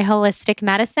very holistic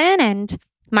medicine, and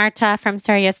Marta from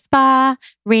Surya Spa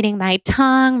reading my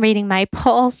tongue, reading my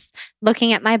pulse,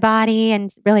 looking at my body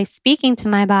and really speaking to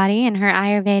my body in her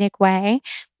Ayurvedic way.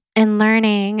 and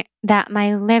learning that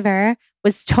my liver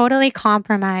was totally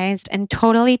compromised and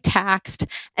totally taxed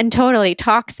and totally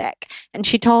toxic. And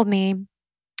she told me,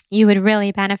 you would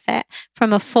really benefit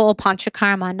from a full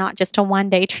panchakarma, not just a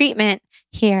one-day treatment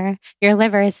here. Your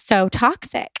liver is so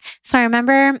toxic. So I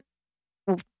remember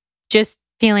just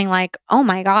feeling like, oh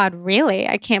my God, really?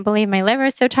 I can't believe my liver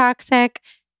is so toxic.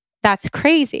 That's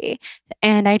crazy.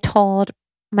 And I told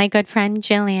my good friend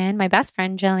Jillian, my best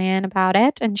friend Jillian, about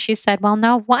it. And she said, well,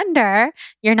 no wonder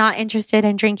you're not interested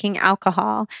in drinking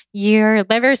alcohol. Your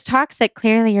liver's toxic.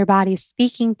 Clearly, your body's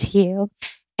speaking to you.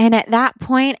 And at that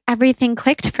point, everything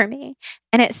clicked for me.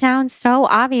 And it sounds so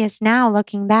obvious now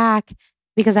looking back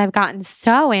because I've gotten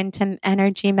so into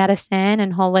energy medicine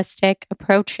and holistic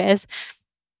approaches.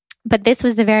 But this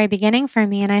was the very beginning for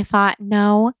me. And I thought,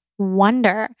 no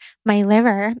wonder my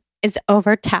liver is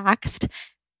overtaxed.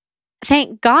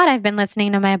 Thank God I've been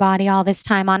listening to my body all this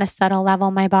time on a subtle level.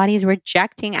 My body's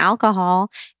rejecting alcohol.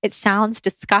 It sounds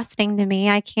disgusting to me.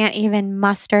 I can't even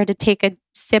muster to take a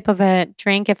sip of a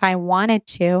drink if I wanted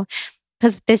to,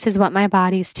 because this is what my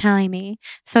body's telling me.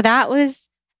 So that was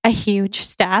a huge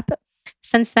step.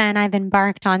 Since then, I've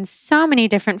embarked on so many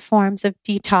different forms of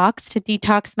detox to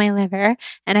detox my liver.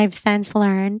 And I've since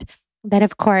learned that,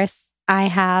 of course, I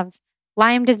have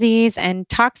Lyme disease and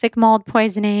toxic mold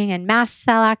poisoning and mast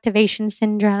cell activation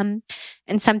syndrome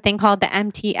and something called the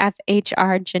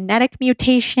MTFHR genetic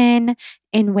mutation,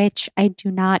 in which I do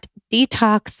not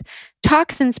detox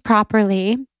toxins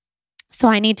properly. So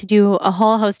I need to do a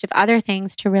whole host of other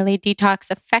things to really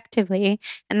detox effectively.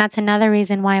 And that's another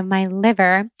reason why my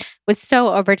liver was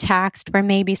so overtaxed, where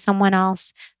maybe someone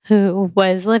else who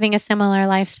was living a similar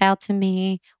lifestyle to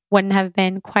me wouldn't have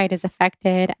been quite as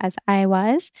affected as I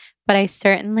was, but I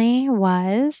certainly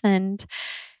was. And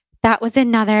that was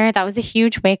a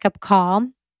huge wake-up call.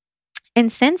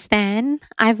 And since then,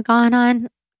 I've gone on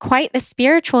quite the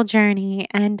spiritual journey,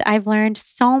 and I've learned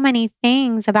so many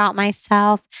things about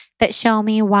myself that show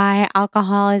me why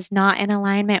alcohol is not in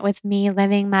alignment with me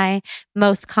living my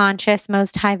most conscious,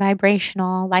 most high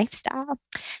vibrational lifestyle.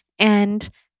 And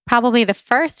probably the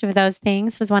first of those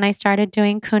things was when I started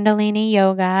doing Kundalini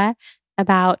yoga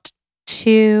about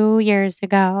 2 years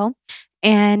ago,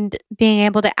 and being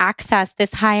able to access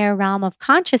this higher realm of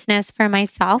consciousness for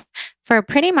myself for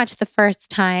pretty much the first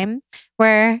time,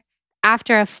 where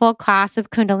after a full class of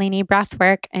Kundalini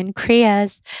breathwork and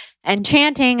Kriyas and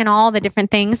chanting and all the different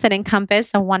things that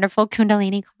encompass a wonderful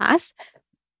Kundalini class,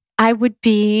 I would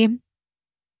be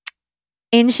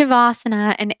in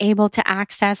Shavasana and able to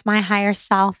access my higher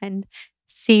self and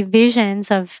see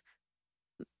visions of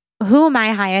who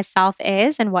my highest self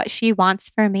is and what she wants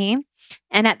for me.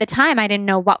 And at the time, I didn't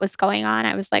know what was going on.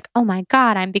 I was like, oh my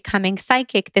God, I'm becoming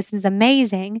psychic. This is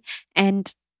amazing.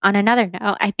 And on another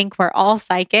note, I think we're all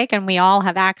psychic and we all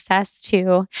have access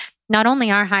to not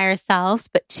only our higher selves,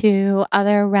 but to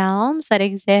other realms that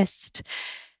exist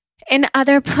in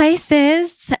other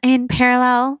places in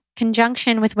parallel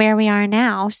conjunction with where we are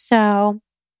now. So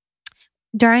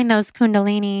during those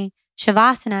Kundalini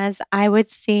Shavasanas, I would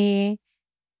see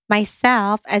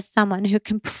myself as someone who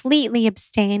completely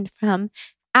abstained from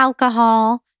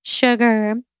alcohol,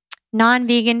 sugar,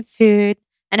 non-vegan food,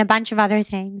 and a bunch of other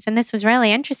things. And this was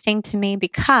really interesting to me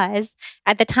because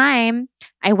at the time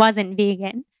I wasn't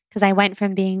vegan, because I went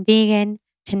from being vegan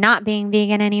to not being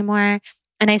vegan anymore.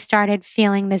 And I started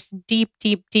feeling this deep,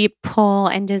 deep, deep pull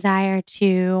and desire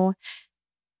to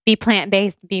be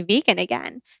plant-based, be vegan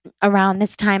again. Around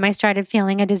this time, I started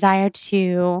feeling a desire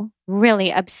to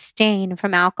really abstain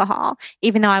from alcohol,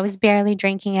 even though I was barely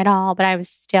drinking at all, but I was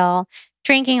still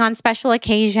drinking on special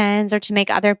occasions or to make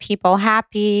other people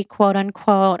happy, quote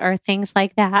unquote, or things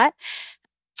like that.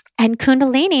 And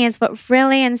Kundalini is what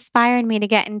really inspired me to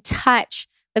get in touch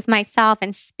with myself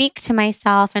and speak to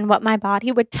myself. And what my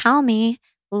body would tell me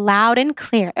loud and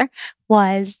clear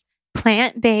was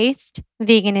plant-based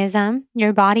veganism.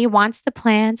 Your body wants the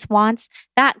plants, wants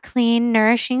that clean,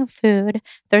 nourishing food.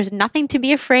 There's nothing to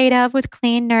be afraid of with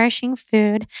clean, nourishing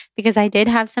food, because I did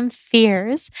have some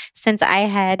fears since I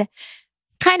had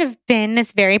kind of been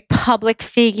this very public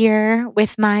figure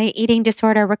with my eating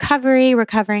disorder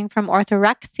recovering from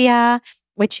orthorexia,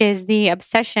 which is the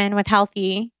obsession with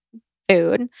healthy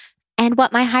food. And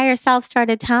what my higher self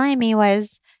started telling me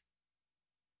was,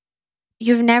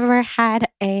 you've never had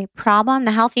a problem.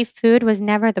 The healthy food was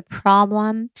never the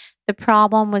problem. The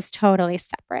problem was totally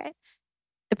separate.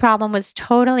 The problem was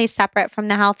totally separate from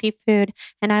the healthy food.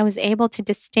 And I was able to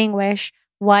distinguish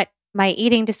what my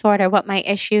eating disorder, what my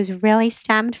issues really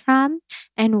stemmed from,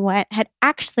 and what had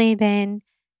actually been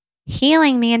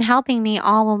healing me and helping me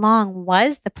all along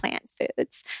was the plant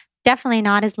foods. definitely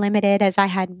not as limited as I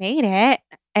had made it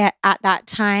at that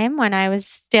time when I was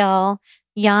still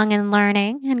young and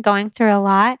learning and going through a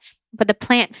lot. But the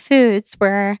plant foods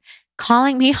were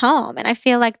calling me home. And I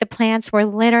feel like the plants were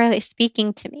literally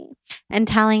speaking to me and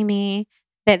telling me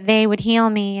that they would heal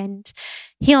me and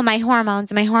heal my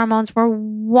hormones. My hormones were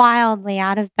wildly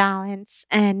out of balance.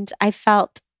 And I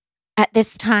felt at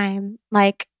this time,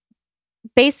 like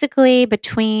basically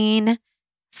between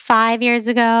 5 years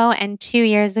ago and 2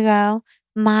 years ago,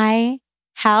 my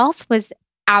health was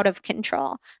out of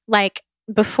control. Like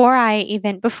before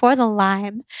the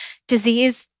Lyme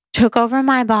disease took over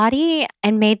my body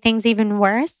and made things even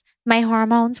worse, my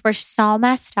hormones were so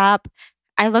messed up.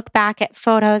 I look back at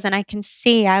photos and I can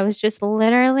see I was just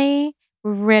literally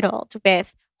riddled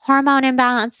with hormone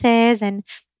imbalances, and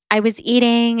I was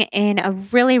eating in a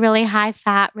really, really high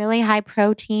fat, really high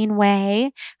protein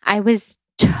way. I was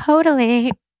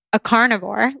totally a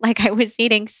carnivore. Like I was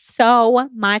eating so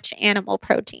much animal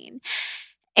protein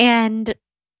and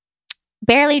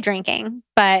barely drinking,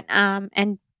 but,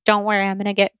 and don't worry, I'm going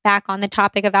to get back on the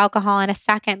topic of alcohol in a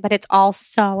second, but it's all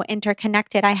so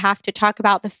interconnected. I have to talk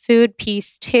about the food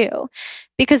piece too,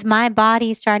 because my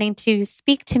body starting to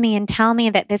speak to me and tell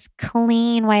me that this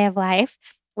clean way of life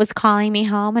was calling me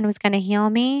home and was going to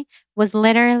heal me was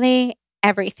literally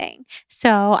everything.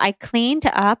 So I cleaned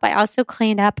up. I also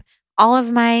cleaned up all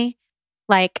of my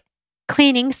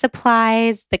cleaning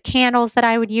supplies, the candles that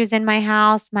I would use in my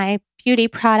house, my beauty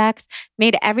products,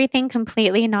 made everything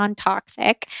completely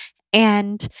non-toxic,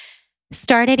 and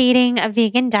started eating a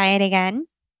vegan diet again.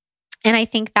 And I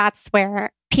think that's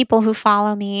where people who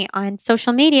follow me on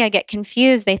social media get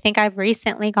confused. They think I've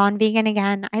recently gone vegan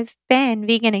again. I've been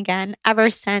vegan again ever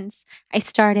since I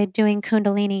started doing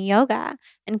Kundalini yoga,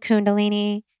 and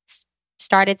Kundalini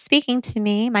started speaking to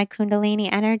me, my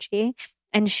Kundalini energy,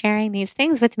 and sharing these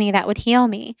things with me that would heal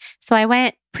me. So I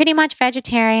went pretty much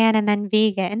vegetarian and then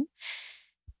vegan,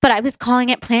 but I was calling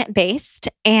it plant-based,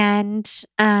 and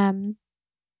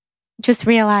just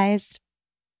realized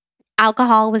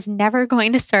alcohol was never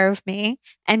going to serve me,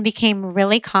 and became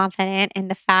really confident in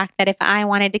the fact that if I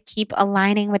wanted to keep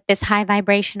aligning with this high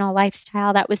vibrational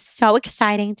lifestyle that was so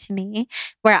exciting to me,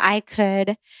 where I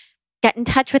could get in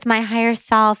touch with my higher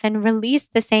self and release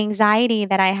this anxiety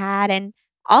that I had, and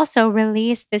also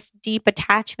release this deep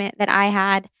attachment that I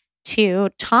had to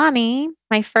Tommy,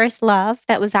 my first love,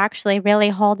 that was actually really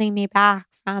holding me back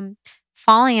from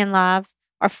falling in love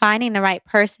or finding the right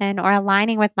person or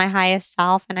aligning with my highest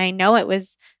self. And I know it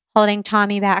was holding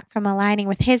Tommy back from aligning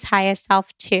with his highest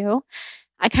self too.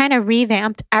 I kind of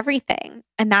revamped everything.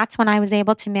 And that's when I was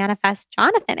able to manifest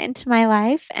Jonathan into my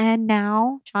life. And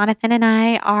now Jonathan and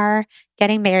I are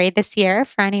getting married this year.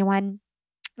 For anyone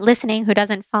listening who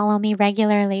doesn't follow me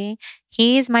regularly,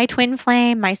 he's my twin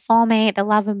flame, my soulmate, the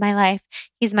love of my life.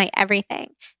 He's my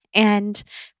everything. And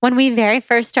when we very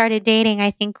first started dating, I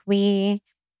think we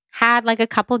had like a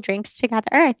couple drinks together.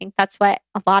 I think that's what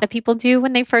a lot of people do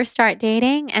when they first start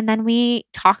dating. And then we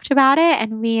talked about it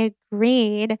and we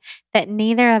agreed that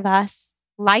neither of us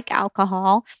like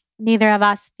alcohol. Neither of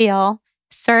us feel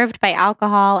served by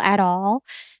alcohol at all.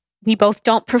 We both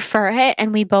don't prefer it,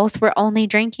 and we both were only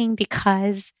drinking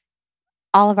because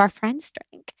all of our friends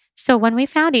drink. So when we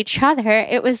found each other,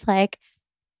 it was like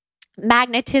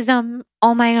magnetism.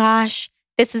 Oh my gosh,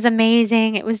 this is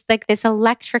amazing. It was like this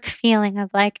electric feeling of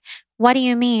like, what do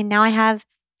you mean? Now I have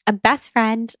a best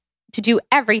friend to do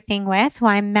everything with, who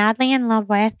I'm madly in love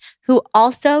with, who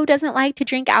also doesn't like to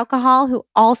drink alcohol, who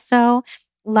also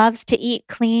loves to eat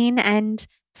clean and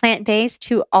plant-based,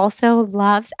 who also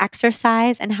loves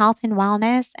exercise and health and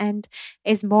wellness and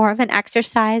is more of an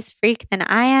exercise freak than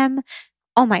I am.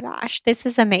 Oh my gosh, this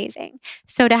is amazing.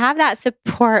 So to have that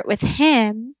support with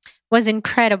him was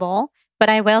incredible. But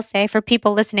I will say, for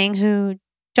people listening who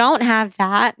don't have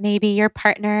that, maybe your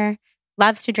partner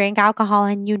loves to drink alcohol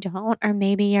and you don't, or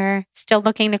maybe you're still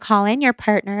looking to call in your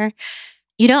partner,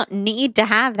 you don't need to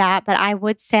have that. But I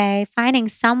would say finding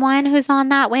someone who's on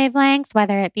that wavelength,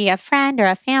 whether it be a friend or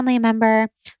a family member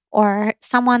or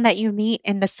someone that you meet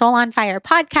in the Soul on Fire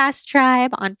podcast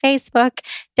tribe on Facebook,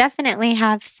 definitely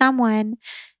have someone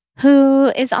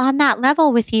who is on that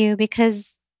level with you,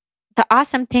 because the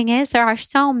awesome thing is there are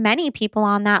so many people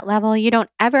on that level. You don't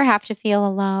ever have to feel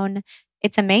alone.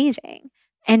 It's amazing.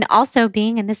 And also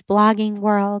being in this blogging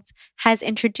world has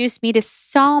introduced me to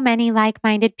so many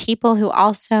like-minded people who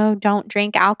also don't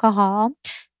drink alcohol,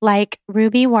 like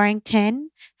Ruby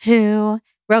Warrington, who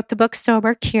wrote the book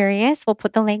Sober Curious. We'll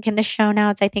put the link in the show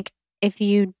notes. I think if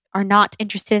you are not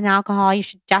interested in alcohol, you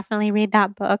should definitely read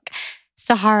that book.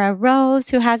 Sahara Rose,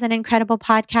 who has an incredible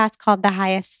podcast called The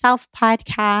Highest Self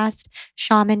Podcast,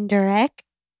 Shaman Durek,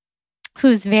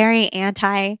 who's very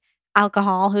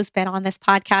anti-alcohol, who's been on this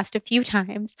podcast a few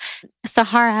times.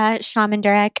 Sahara, Shaman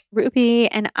Durek, Ruby,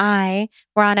 and I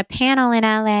were on a panel in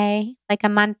LA like a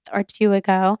month or two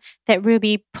ago that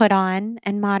Ruby put on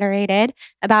and moderated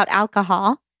about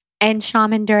alcohol. And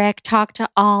Shaman Durek talked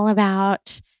all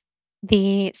about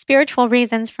the spiritual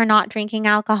reasons for not drinking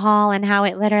alcohol and how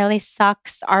it literally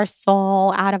sucks our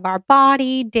soul out of our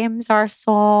body, dims our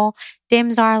soul,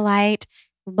 dims our light,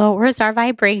 lowers our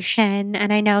vibration.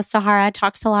 And I know Sahara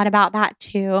talks a lot about that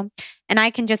too. And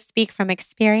I can just speak from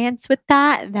experience with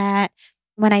that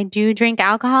when I do drink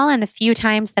alcohol, and the few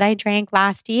times that I drank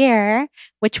last year,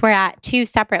 which were at 2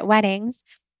 separate weddings,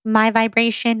 my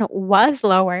vibration was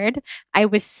lowered. I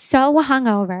was so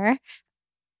hungover.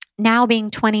 Now being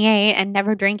 28 and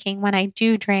never drinking, when I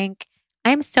do drink,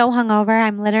 I'm so hungover.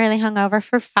 I'm literally hungover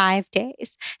for 5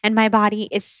 days, and my body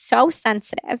is so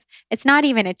sensitive. It's not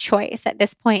even a choice at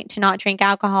this point to not drink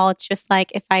alcohol. It's just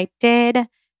like, if I did,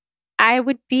 I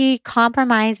would be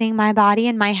compromising my body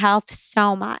and my health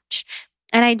so much.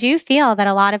 And I do feel that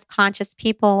a lot of conscious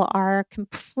people are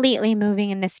completely moving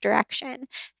in this direction.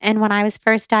 And when I was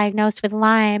first diagnosed with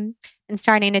Lyme and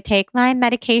starting to take Lyme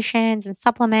medications and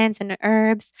supplements and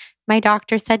herbs, my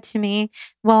doctor said to me,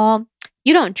 "Well,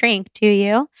 you don't drink, do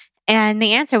you?" And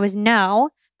the answer was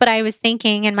no. But I was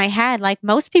thinking in my head, like,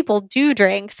 most people do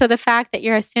drink. So the fact that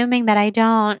you're assuming that I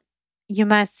don't, you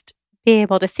must be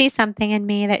able to see something in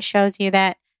me that shows you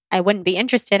that I wouldn't be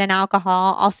interested in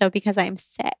alcohol, also because I'm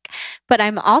sick. But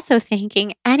I'm also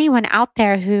thinking anyone out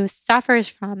there who suffers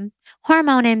from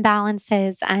hormone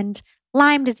imbalances and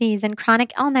Lyme disease and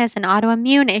chronic illness and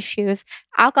autoimmune issues,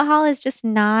 alcohol is just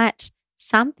not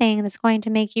something that's going to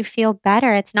make you feel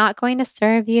better. It's not going to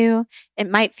serve you. It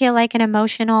might feel like an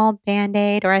emotional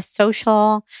Band-Aid or a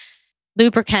social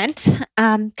lubricant,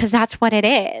 because that's what it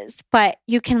is. But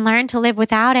you can learn to live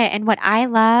without it. And what I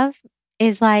love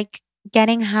is like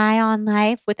getting high on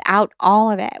life without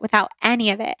all of it, without any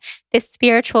of it. This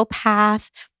spiritual path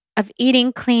of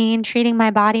eating clean, treating my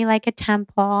body like a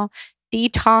temple,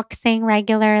 detoxing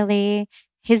regularly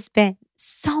has been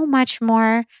so much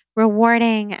more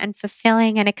rewarding and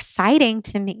fulfilling and exciting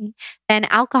to me than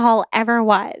alcohol ever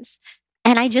was.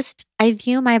 And I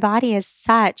view my body as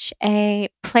such a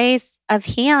place of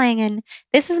healing. And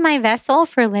this is my vessel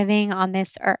for living on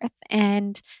this earth.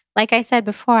 And like I said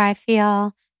before, I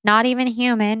feel not even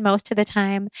human most of the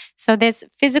time. So this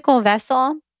physical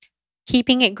vessel,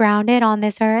 keeping it grounded on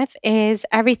this earth, is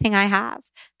everything I have.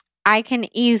 I can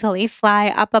easily fly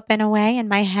up and away in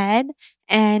my head,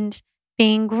 and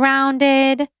being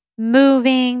grounded,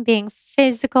 moving, being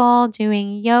physical,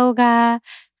 doing yoga,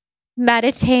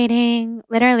 meditating,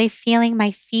 literally feeling my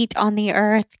feet on the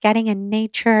earth, getting in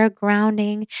nature,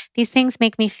 grounding. These things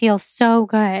make me feel so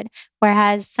good.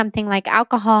 Whereas something like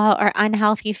alcohol or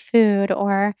unhealthy food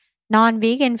or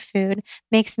non-vegan food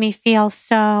makes me feel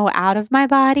so out of my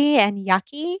body and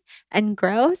yucky and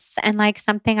gross and like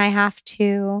something I have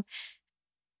to,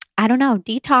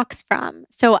 detox from.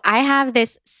 So I have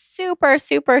this super,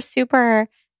 super, super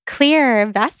clear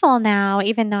vessel now,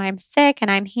 even though I'm sick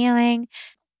and I'm healing.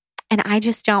 And I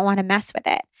just don't want to mess with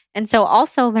it. And so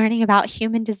also learning about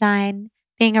human design,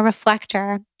 being a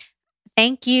reflector.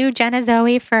 Thank you, Jenna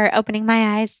Zoe, for opening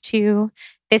my eyes to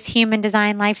this human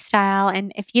design lifestyle.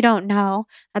 And if you don't know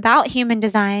about human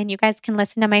design, you guys can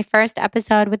listen to my first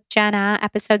episode with Jenna,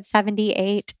 episode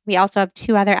 78. We also have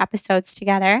 2 other episodes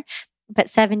together, but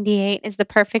 78 is the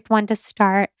perfect one to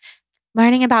start.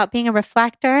 Learning about being a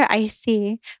reflector, I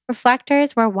see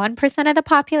reflectors, we're 1% of the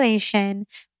population.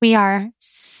 We are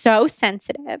so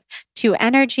sensitive to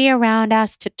energy around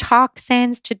us, to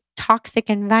toxins, to toxic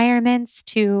environments,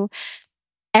 to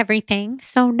everything.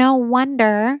 So no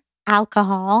wonder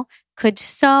alcohol could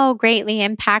so greatly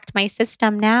impact my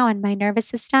system now and my nervous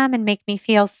system and make me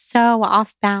feel so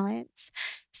off balance.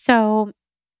 So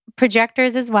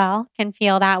projectors as well can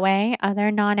feel that way,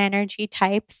 other non-energy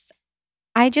types.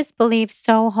 I just believe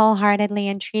so wholeheartedly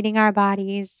in treating our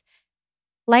bodies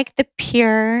like the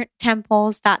pure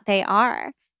temples that they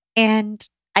are. And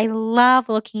I love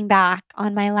looking back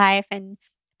on my life and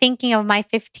thinking of my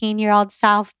 15-year-old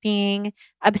self being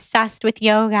obsessed with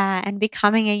yoga and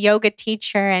becoming a yoga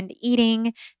teacher and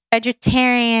eating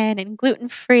vegetarian and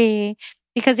gluten-free.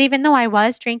 Because even though I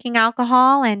was drinking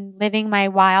alcohol and living my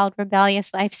wild,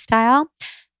 rebellious lifestyle,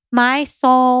 my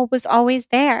soul was always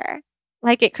there.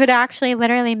 Like it could actually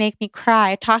literally make me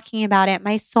cry talking about it.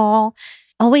 My soul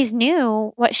always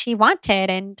knew what she wanted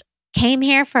and came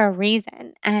here for a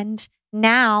reason. And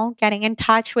now getting in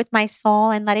touch with my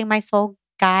soul and letting my soul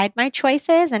guide my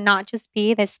choices and not just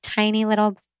be this tiny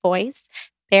little voice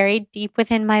buried deep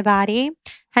within my body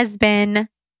has been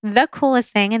the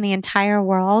coolest thing in the entire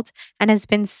world, and has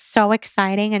been so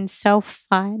exciting and so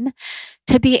fun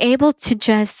to be able to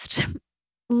just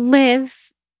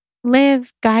live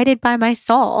guided by my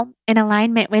soul in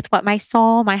alignment with what my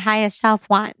soul, my highest self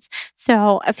wants.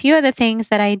 So a few of the things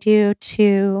that I do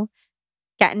to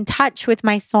get in touch with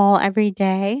my soul every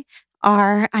day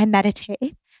are I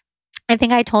meditate. I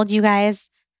think I told you guys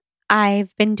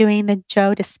I've been doing the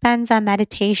Joe Dispenza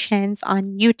meditations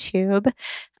on YouTube.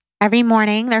 Every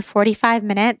morning, they're 45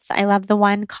 minutes. I love the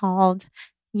one called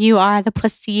You Are the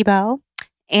Placebo,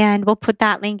 and we'll put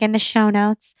that link in the show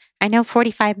notes. I know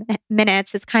 45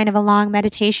 minutes is kind of a long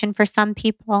meditation for some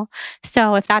people.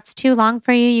 So if that's too long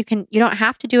for you, you don't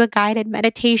have to do a guided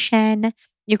meditation.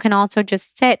 You can also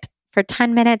just sit for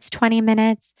 10 minutes, 20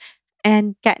 minutes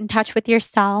and get in touch with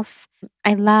yourself.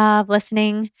 I love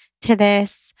listening to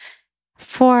this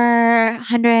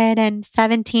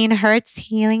 417 hertz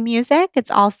healing music. It's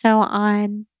also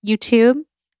on YouTube.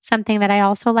 Something that I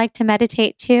also like to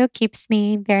meditate to, keeps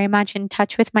me very much in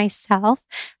touch with myself.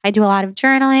 I do a lot of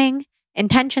journaling,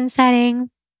 intention setting.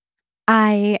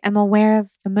 I am aware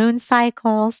of the moon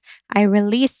cycles. I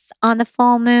release on the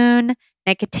full moon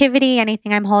negativity,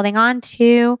 anything I'm holding on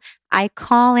to. I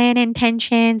call in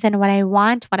intentions and what I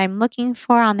want, what I'm looking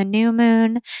for on the new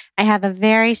moon. I have a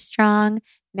very strong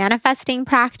manifesting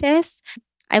practice.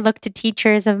 I look to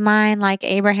teachers of mine like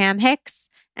Abraham Hicks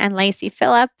and Lacey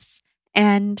Phillips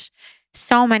and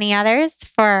so many others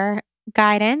for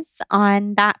guidance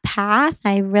on that path.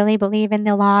 I really believe in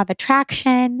the law of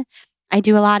attraction. I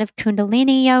do a lot of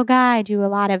Kundalini yoga. I do a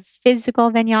lot of physical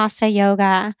vinyasa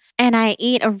yoga, and I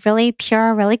eat a really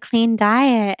pure, really clean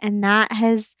diet. And that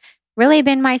has really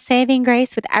been my saving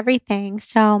grace with everything.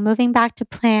 So moving back to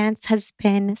plants has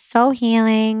been so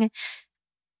healing.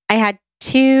 I had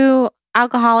 2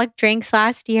 alcoholic drinks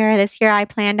last year. This year I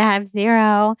plan to have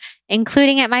 0,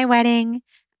 including at my wedding.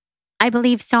 I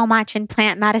believe so much in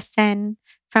plant medicine,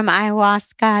 from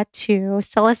ayahuasca to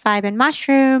psilocybin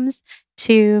mushrooms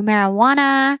to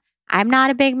marijuana. I'm not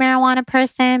a big marijuana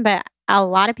person, but a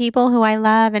lot of people who I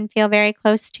love and feel very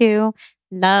close to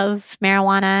love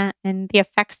marijuana and the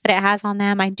effects that it has on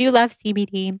them. I do love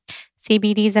CBD.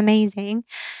 CBD is amazing.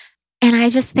 And I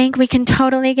just think we can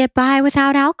totally get by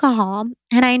without alcohol.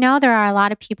 And I know there are a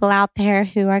lot of people out there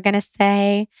who are going to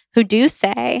say, who do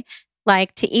say,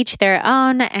 like, to each their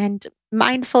own, and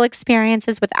mindful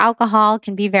experiences with alcohol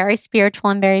can be very spiritual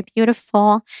and very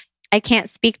beautiful. I can't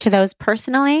speak to those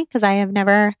personally because I have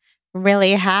never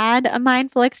really had a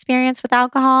mindful experience with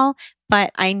alcohol, but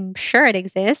I'm sure it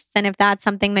exists. And if that's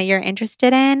something that you're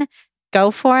interested in, go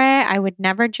for it. I would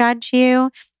never judge you.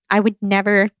 I would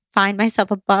never find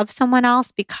myself above someone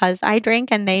else because I drink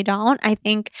and they don't. I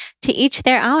think to each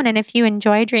their own. And if you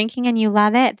enjoy drinking and you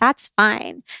love it, that's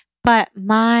fine. But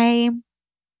my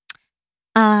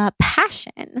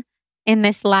passion in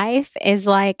this life is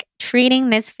like treating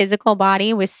this physical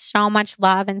body with so much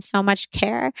love and so much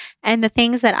care. And the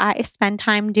things that I spend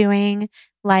time doing,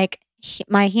 like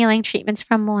my healing treatments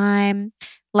from Lyme,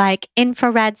 like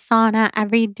infrared sauna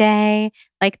every day,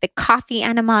 like the coffee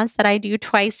enemas that I do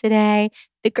twice a day,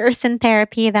 the Gerson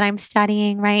therapy that I'm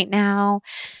studying right now,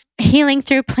 healing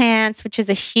through plants, which is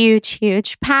a huge,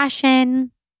 huge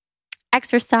passion,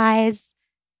 exercise,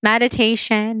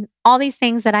 meditation, all these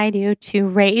things that I do to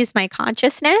raise my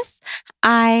consciousness.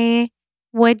 I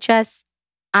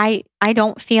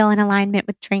don't feel in alignment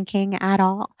with drinking at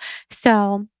all.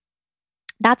 So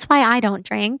that's why I don't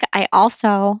drink. I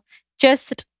also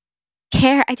just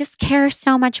care. I just care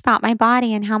so much about my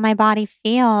body and how my body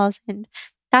feels. And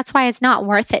that's why it's not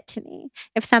worth it to me.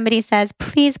 If somebody says,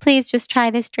 please just try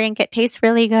this drink, it tastes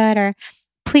really good, or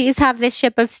please have this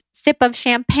sip of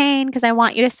champagne because I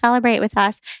want you to celebrate with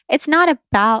us. It's not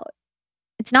about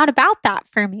that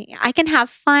for me. I can have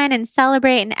fun and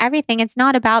celebrate and everything. It's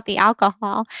not about the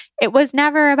alcohol. It was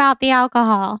never about the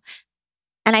alcohol.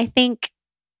 And I think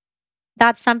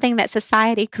that's something that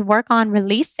society could work on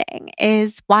releasing,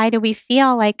 is why do we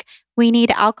feel like we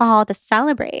need alcohol to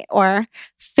celebrate, or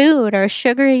food or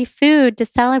sugary food to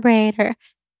celebrate, or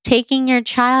taking your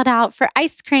child out for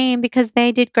ice cream because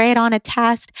they did great on a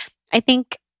test. I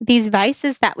think these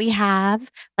vices that we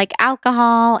have, like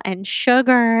alcohol and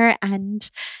sugar and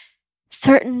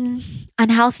certain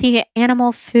unhealthy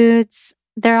animal foods,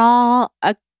 they're all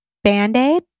a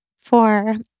Band-Aid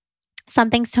for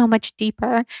something so much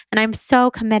deeper. And I'm so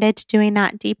committed to doing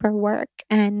that deeper work.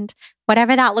 And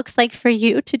whatever that looks like for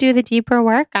you to do the deeper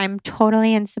work, I'm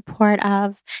totally in support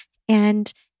of.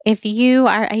 And If you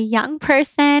are a young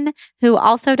person who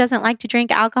also doesn't like to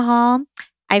drink alcohol,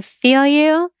 I feel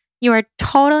you. You are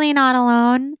totally not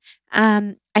alone.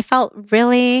 I felt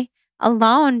really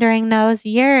alone during those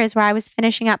years where I was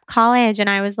finishing up college and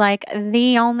I was like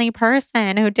the only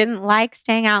person who didn't like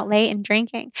staying out late and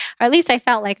drinking, or at least I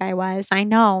felt like I was. I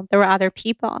know there were other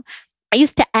people. I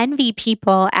used to envy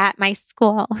people at my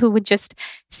school who would just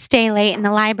stay late in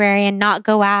the library and not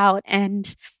go out.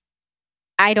 And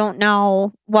I don't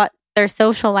know what their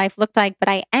social life looked like, but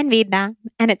I envied them.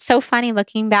 And it's so funny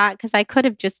looking back because I could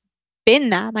have just been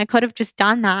them. I could have just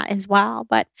done that as well,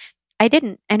 but I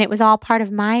didn't. And it was all part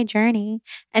of my journey.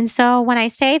 And so when I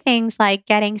say things like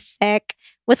getting sick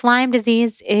with Lyme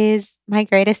disease is my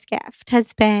greatest gift,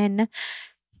 has been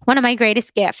one of my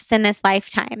greatest gifts in this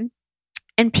lifetime.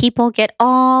 And people get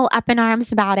all up in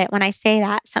arms about it when I say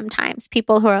that sometimes.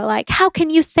 People who are like, how can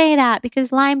you say that?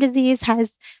 Because Lyme disease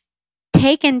has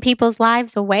taken people's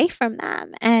lives away from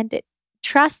them. And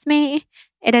trust me,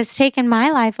 it has taken my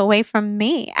life away from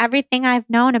me. Everything I've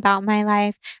known about my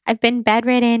life, I've been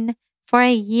bedridden for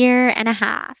 1.5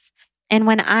 years. And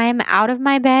when I'm out of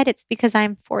my bed, it's because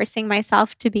I'm forcing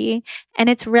myself to be. And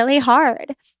it's really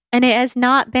hard. And it has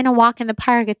not been a walk in the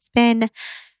park. It's been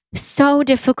so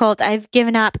difficult. I've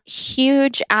given up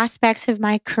huge aspects of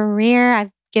my career.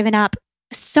 I've given up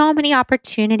so many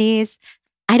opportunities.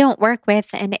 I don't work with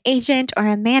an agent or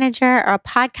a manager or a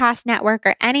podcast network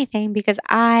or anything because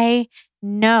I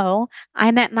know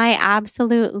I'm at my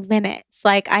absolute limits.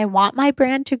 Like, I want my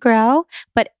brand to grow,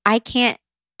 but I can't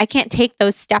take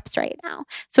those steps right now.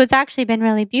 So it's actually been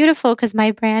really beautiful because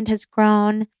my brand has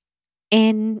grown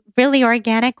in really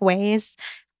organic ways.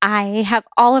 I have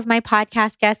all of my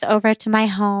podcast guests over to my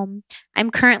home. I'm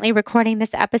currently recording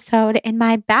this episode in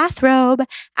my bathrobe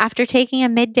after taking a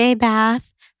midday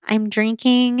bath. I'm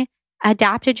drinking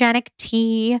adaptogenic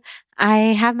tea. I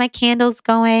have my candles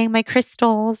going, my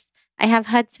crystals. I have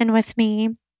Hudson with me,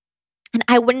 and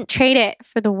I wouldn't trade it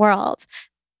for the world.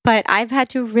 But I've had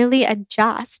to really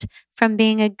adjust from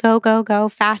being a go,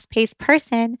 fast-paced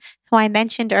person who I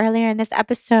mentioned earlier in this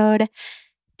episode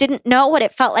didn't know what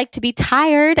it felt like to be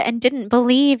tired and didn't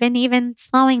believe in even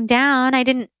slowing down. I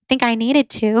didn't think I needed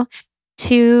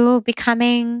to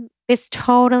becoming this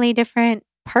totally different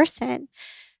person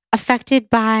affected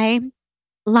by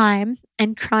Lyme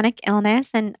and chronic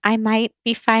illness. And I might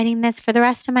be fighting this for the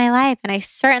rest of my life. And I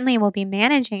certainly will be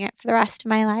managing it for the rest of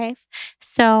my life.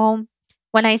 So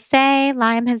when I say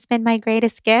Lyme has been my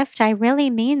greatest gift, I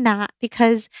really mean that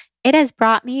because it has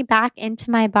brought me back into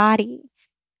my body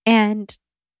and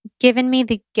given me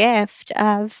the gift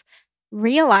of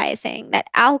realizing that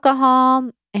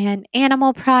alcohol and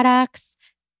animal products,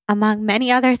 among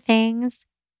many other things,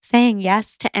 saying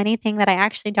yes to anything that I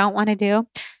actually don't want to do,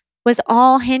 was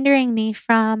all hindering me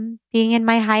from being in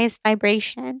my highest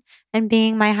vibration and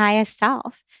being my highest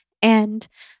self. And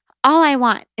all I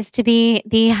want is to be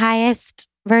the highest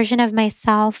version of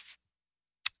myself.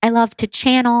 I love to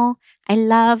channel. I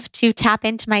love to tap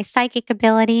into my psychic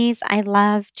abilities.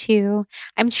 I'm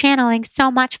channeling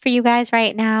so much for you guys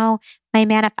right now. My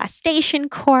manifestation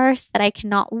course that I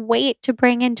cannot wait to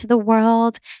bring into the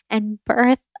world and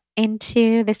birth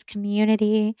into this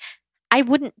community. I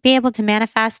wouldn't be able to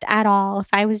manifest at all if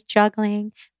I was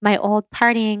juggling my old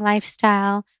partying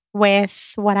lifestyle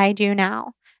with what I do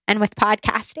now and with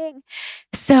podcasting.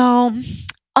 So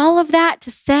all of that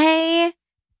to say,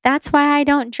 that's why I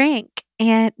don't drink.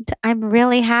 And I'm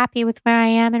really happy with where I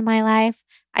am in my life.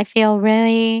 I feel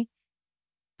really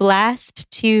blessed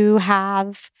to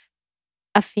have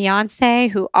a fiance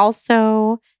who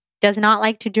also does not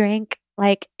like to drink.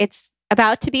 Like, it's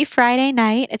about to be Friday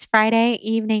night. It's Friday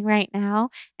evening right now.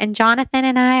 And Jonathan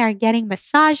and I are getting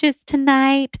massages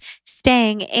tonight,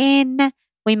 staying in.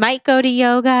 We might go to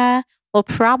yoga. We'll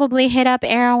probably hit up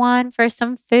Erewhon for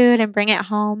some food and bring it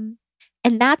home.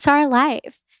 And that's our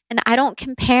life. And I don't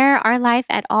compare our life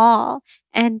at all.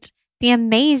 And the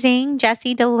amazing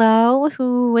Jessie DeLow,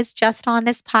 who was just on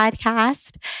this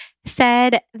podcast,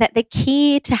 said that the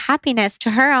key to happiness,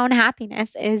 to her own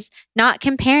happiness, is not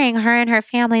comparing her and her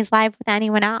family's life with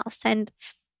anyone else. And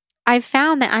I've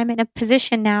found that I'm in a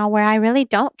position now where I really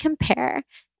don't compare.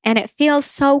 And it feels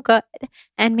so good.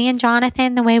 And me and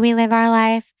Jonathan, the way we live our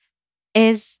life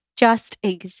is just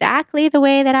exactly the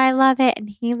way that I love it and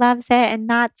he loves it. And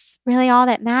that's really all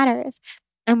that matters.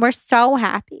 And we're so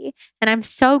happy. And I'm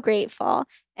so grateful.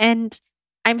 And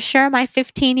I'm sure my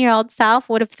 15-year-old self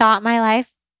would have thought my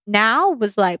life now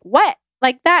was like, what?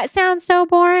 Like, that sounds so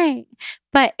boring.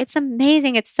 But it's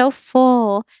amazing. It's so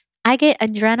full. I get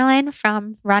adrenaline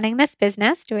from running this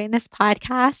business, doing this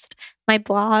podcast, my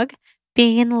blog,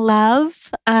 being in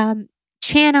love,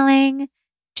 channeling,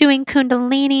 doing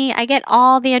Kundalini. I get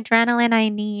all the adrenaline I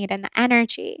need and the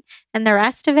energy. And the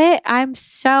rest of it, I'm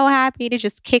so happy to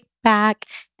just kick back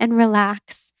and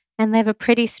relax and live a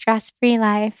pretty stress-free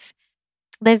life.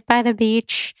 Live by the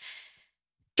beach,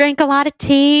 drink a lot of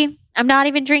tea. I'm not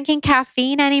even drinking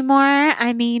caffeine anymore.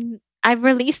 I mean, I've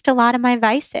released a lot of my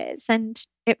vices and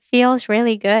it feels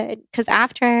really good because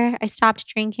after I stopped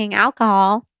drinking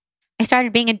alcohol, I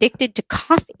started being addicted to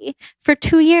coffee. For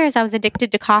 2 years, I was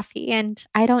addicted to coffee and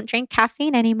I don't drink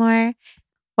caffeine anymore.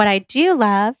 What I do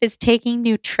love is taking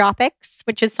nootropics,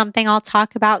 which is something I'll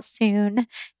talk about soon,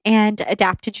 and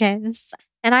adaptogens.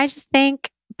 And I just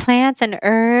think plants and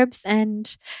herbs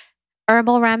and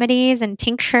herbal remedies and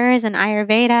tinctures and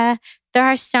Ayurveda, there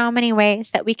are so many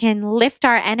ways that we can lift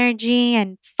our energy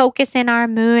and focus in our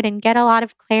mood and get a lot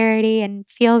of clarity and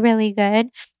feel really good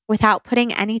without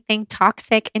putting anything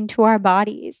toxic into our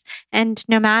bodies. And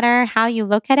no matter how you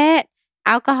look at it,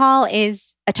 alcohol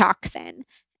is a toxin.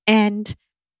 And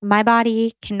my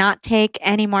body cannot take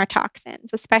any more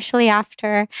toxins, especially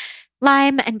after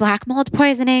Lyme and black mold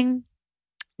poisoning.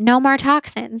 No more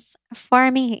toxins for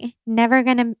me. Never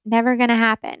gonna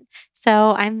happen.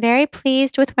 So I'm very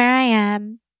pleased with where I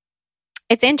am.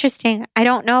 It's interesting. I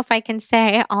don't know if I can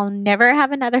say I'll never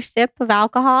have another sip of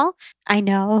alcohol. I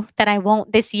know that I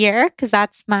won't this year because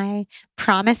that's my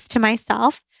promise to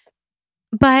myself.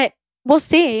 But we'll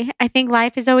see. I think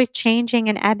life is always changing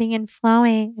and ebbing and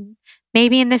flowing.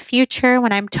 Maybe in the future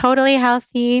when I'm totally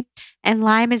healthy and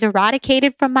Lyme is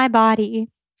eradicated from my body,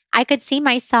 I could see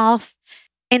myself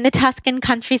in the Tuscan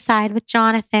countryside with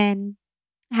Jonathan,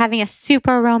 having a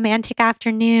super romantic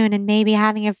afternoon and maybe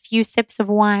having a few sips of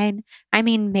wine. I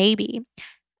mean, maybe.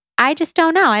 I just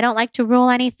don't know. I don't like to rule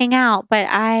anything out, but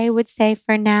I would say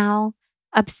for now,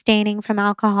 abstaining from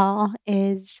alcohol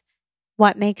is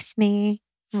what makes me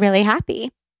really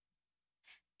happy.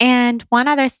 And one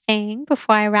other thing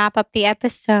before I wrap up the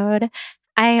episode,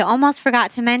 I almost forgot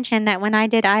to mention that when I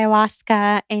did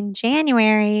ayahuasca in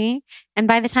January, and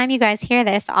by the time you guys hear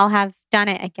this, I'll have done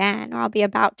it again, or I'll be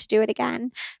about to do it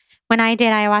again. When I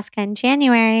did ayahuasca in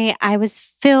January, I was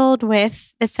filled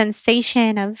with the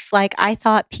sensation of I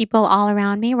thought people all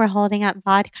around me were holding up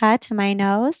vodka to my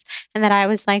nose and that I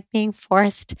was being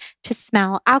forced to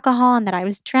smell alcohol and that I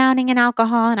was drowning in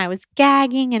alcohol and I was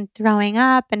gagging and throwing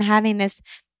up and having this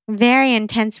very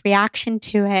intense reaction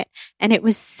to it. And it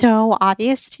was so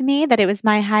obvious to me that it was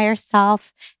my higher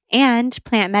self and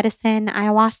plant medicine,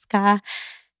 ayahuasca,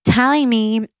 telling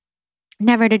me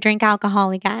never to drink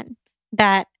alcohol again,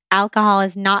 that alcohol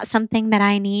is not something that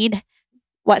I need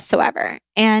whatsoever,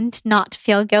 and not to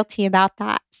feel guilty about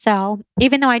that. So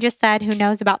even though I just said who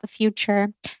knows about the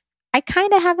future, I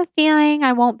kind of have a feeling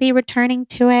I won't be returning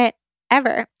to it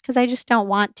ever because I just don't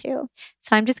want to.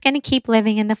 So I'm just going to keep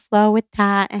living in the flow with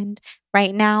that. And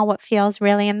right now, what feels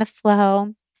really in the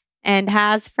flow and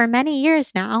has for many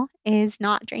years now is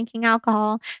not drinking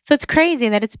alcohol. So it's crazy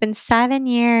that it's been 7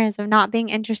 years of not being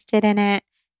interested in it.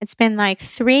 It's been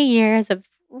 3 years of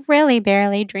really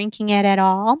barely drinking it at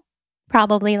all.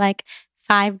 Probably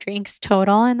 5 drinks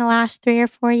total in the last 3 or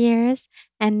 4 years.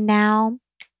 And now,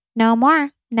 no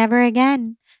more, never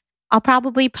again. I'll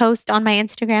probably post on my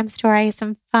Instagram story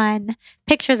some fun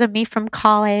pictures of me from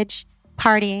college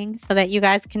partying so that you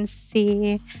guys can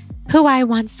see who I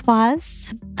once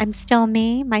was. I'm still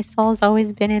me. My soul's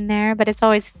always been in there, but it's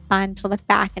always fun to look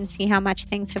back and see how much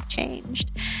things have changed.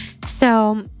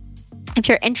 So if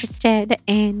you're interested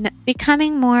in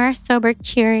becoming more sober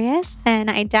curious, then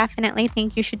I definitely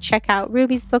think you should check out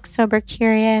Ruby's book, Sober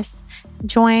Curious.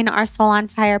 Join our Soul on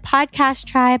Fire podcast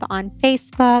tribe on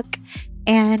Facebook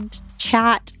and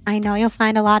chat. I know you'll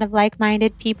find a lot of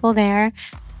like-minded people there.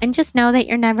 And just know that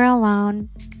you're never alone.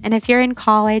 And if you're in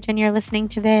college and you're listening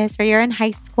to this, or you're in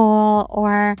high school,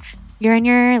 or you're in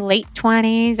your late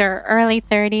 20s or early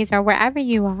 30s, or wherever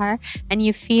you are, and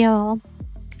you feel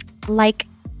like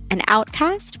an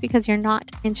outcast because you're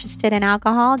not interested in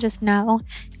alcohol, just know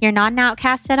you're not an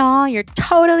outcast at all. You're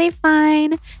totally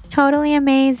fine, totally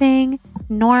amazing,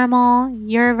 normal,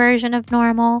 your version of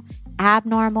normal,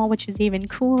 abnormal, which is even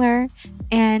cooler.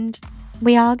 And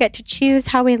we all get to choose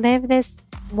how we live this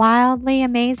wildly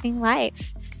amazing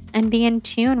life and be in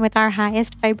tune with our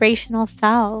highest vibrational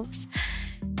selves.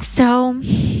 So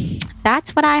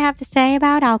that's what I have to say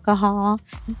about alcohol.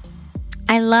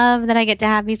 I love that I get to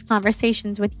have these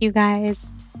conversations with you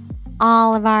guys,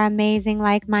 all of our amazing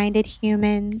like-minded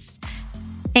humans.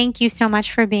 Thank you so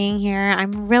much for being here.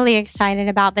 I'm really excited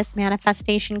about this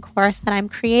manifestation course that I'm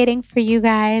creating for you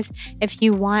guys. If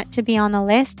you want to be on the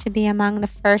list to be among the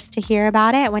first to hear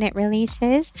about it when it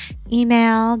releases,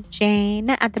 email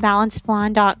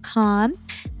Jane@thebalancedblonde.com.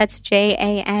 That's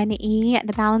Jane at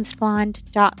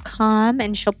thebalancedblonde.com,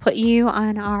 and she'll put you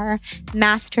on our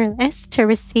master list to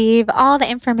receive all the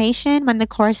information when the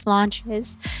course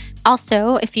launches.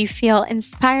 Also, if you feel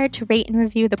inspired to rate and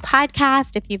review the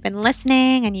podcast, if you've been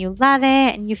listening and you love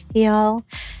it and you feel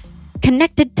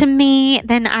connected to me,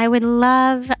 then I would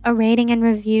love a rating and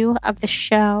review of the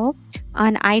show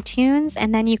on iTunes.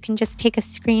 And then you can just take a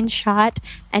screenshot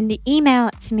and email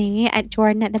it to me at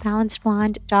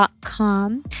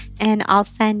jordan@thebalancedblonde.com. And I'll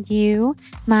send you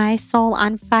my Soul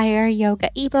on Fire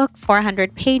yoga ebook,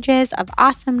 400 pages of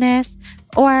awesomeness,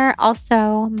 or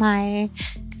also my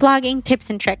blogging tips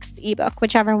and tricks ebook,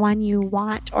 whichever one you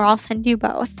want, or I'll send you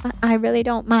both. I really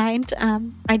don't mind.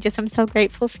 I'm so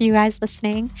grateful for you guys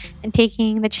listening and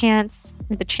taking the time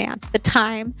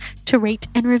to rate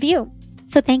and review.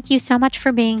 So thank you so much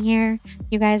for being here.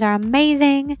 You guys are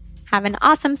amazing. Have an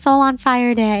awesome Soul on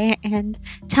Fire day, and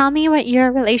tell me what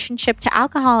your relationship to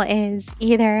alcohol is,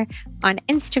 either on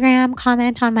Instagram,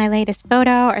 comment on my latest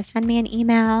photo, or send me an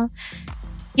email.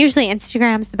 Usually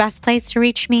Instagram's the best place to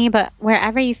reach me, but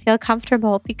wherever you feel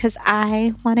comfortable, because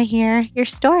I want to hear your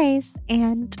stories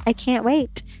and I can't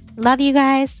wait. Love you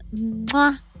guys.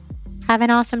 Mwah. Have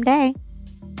an awesome day.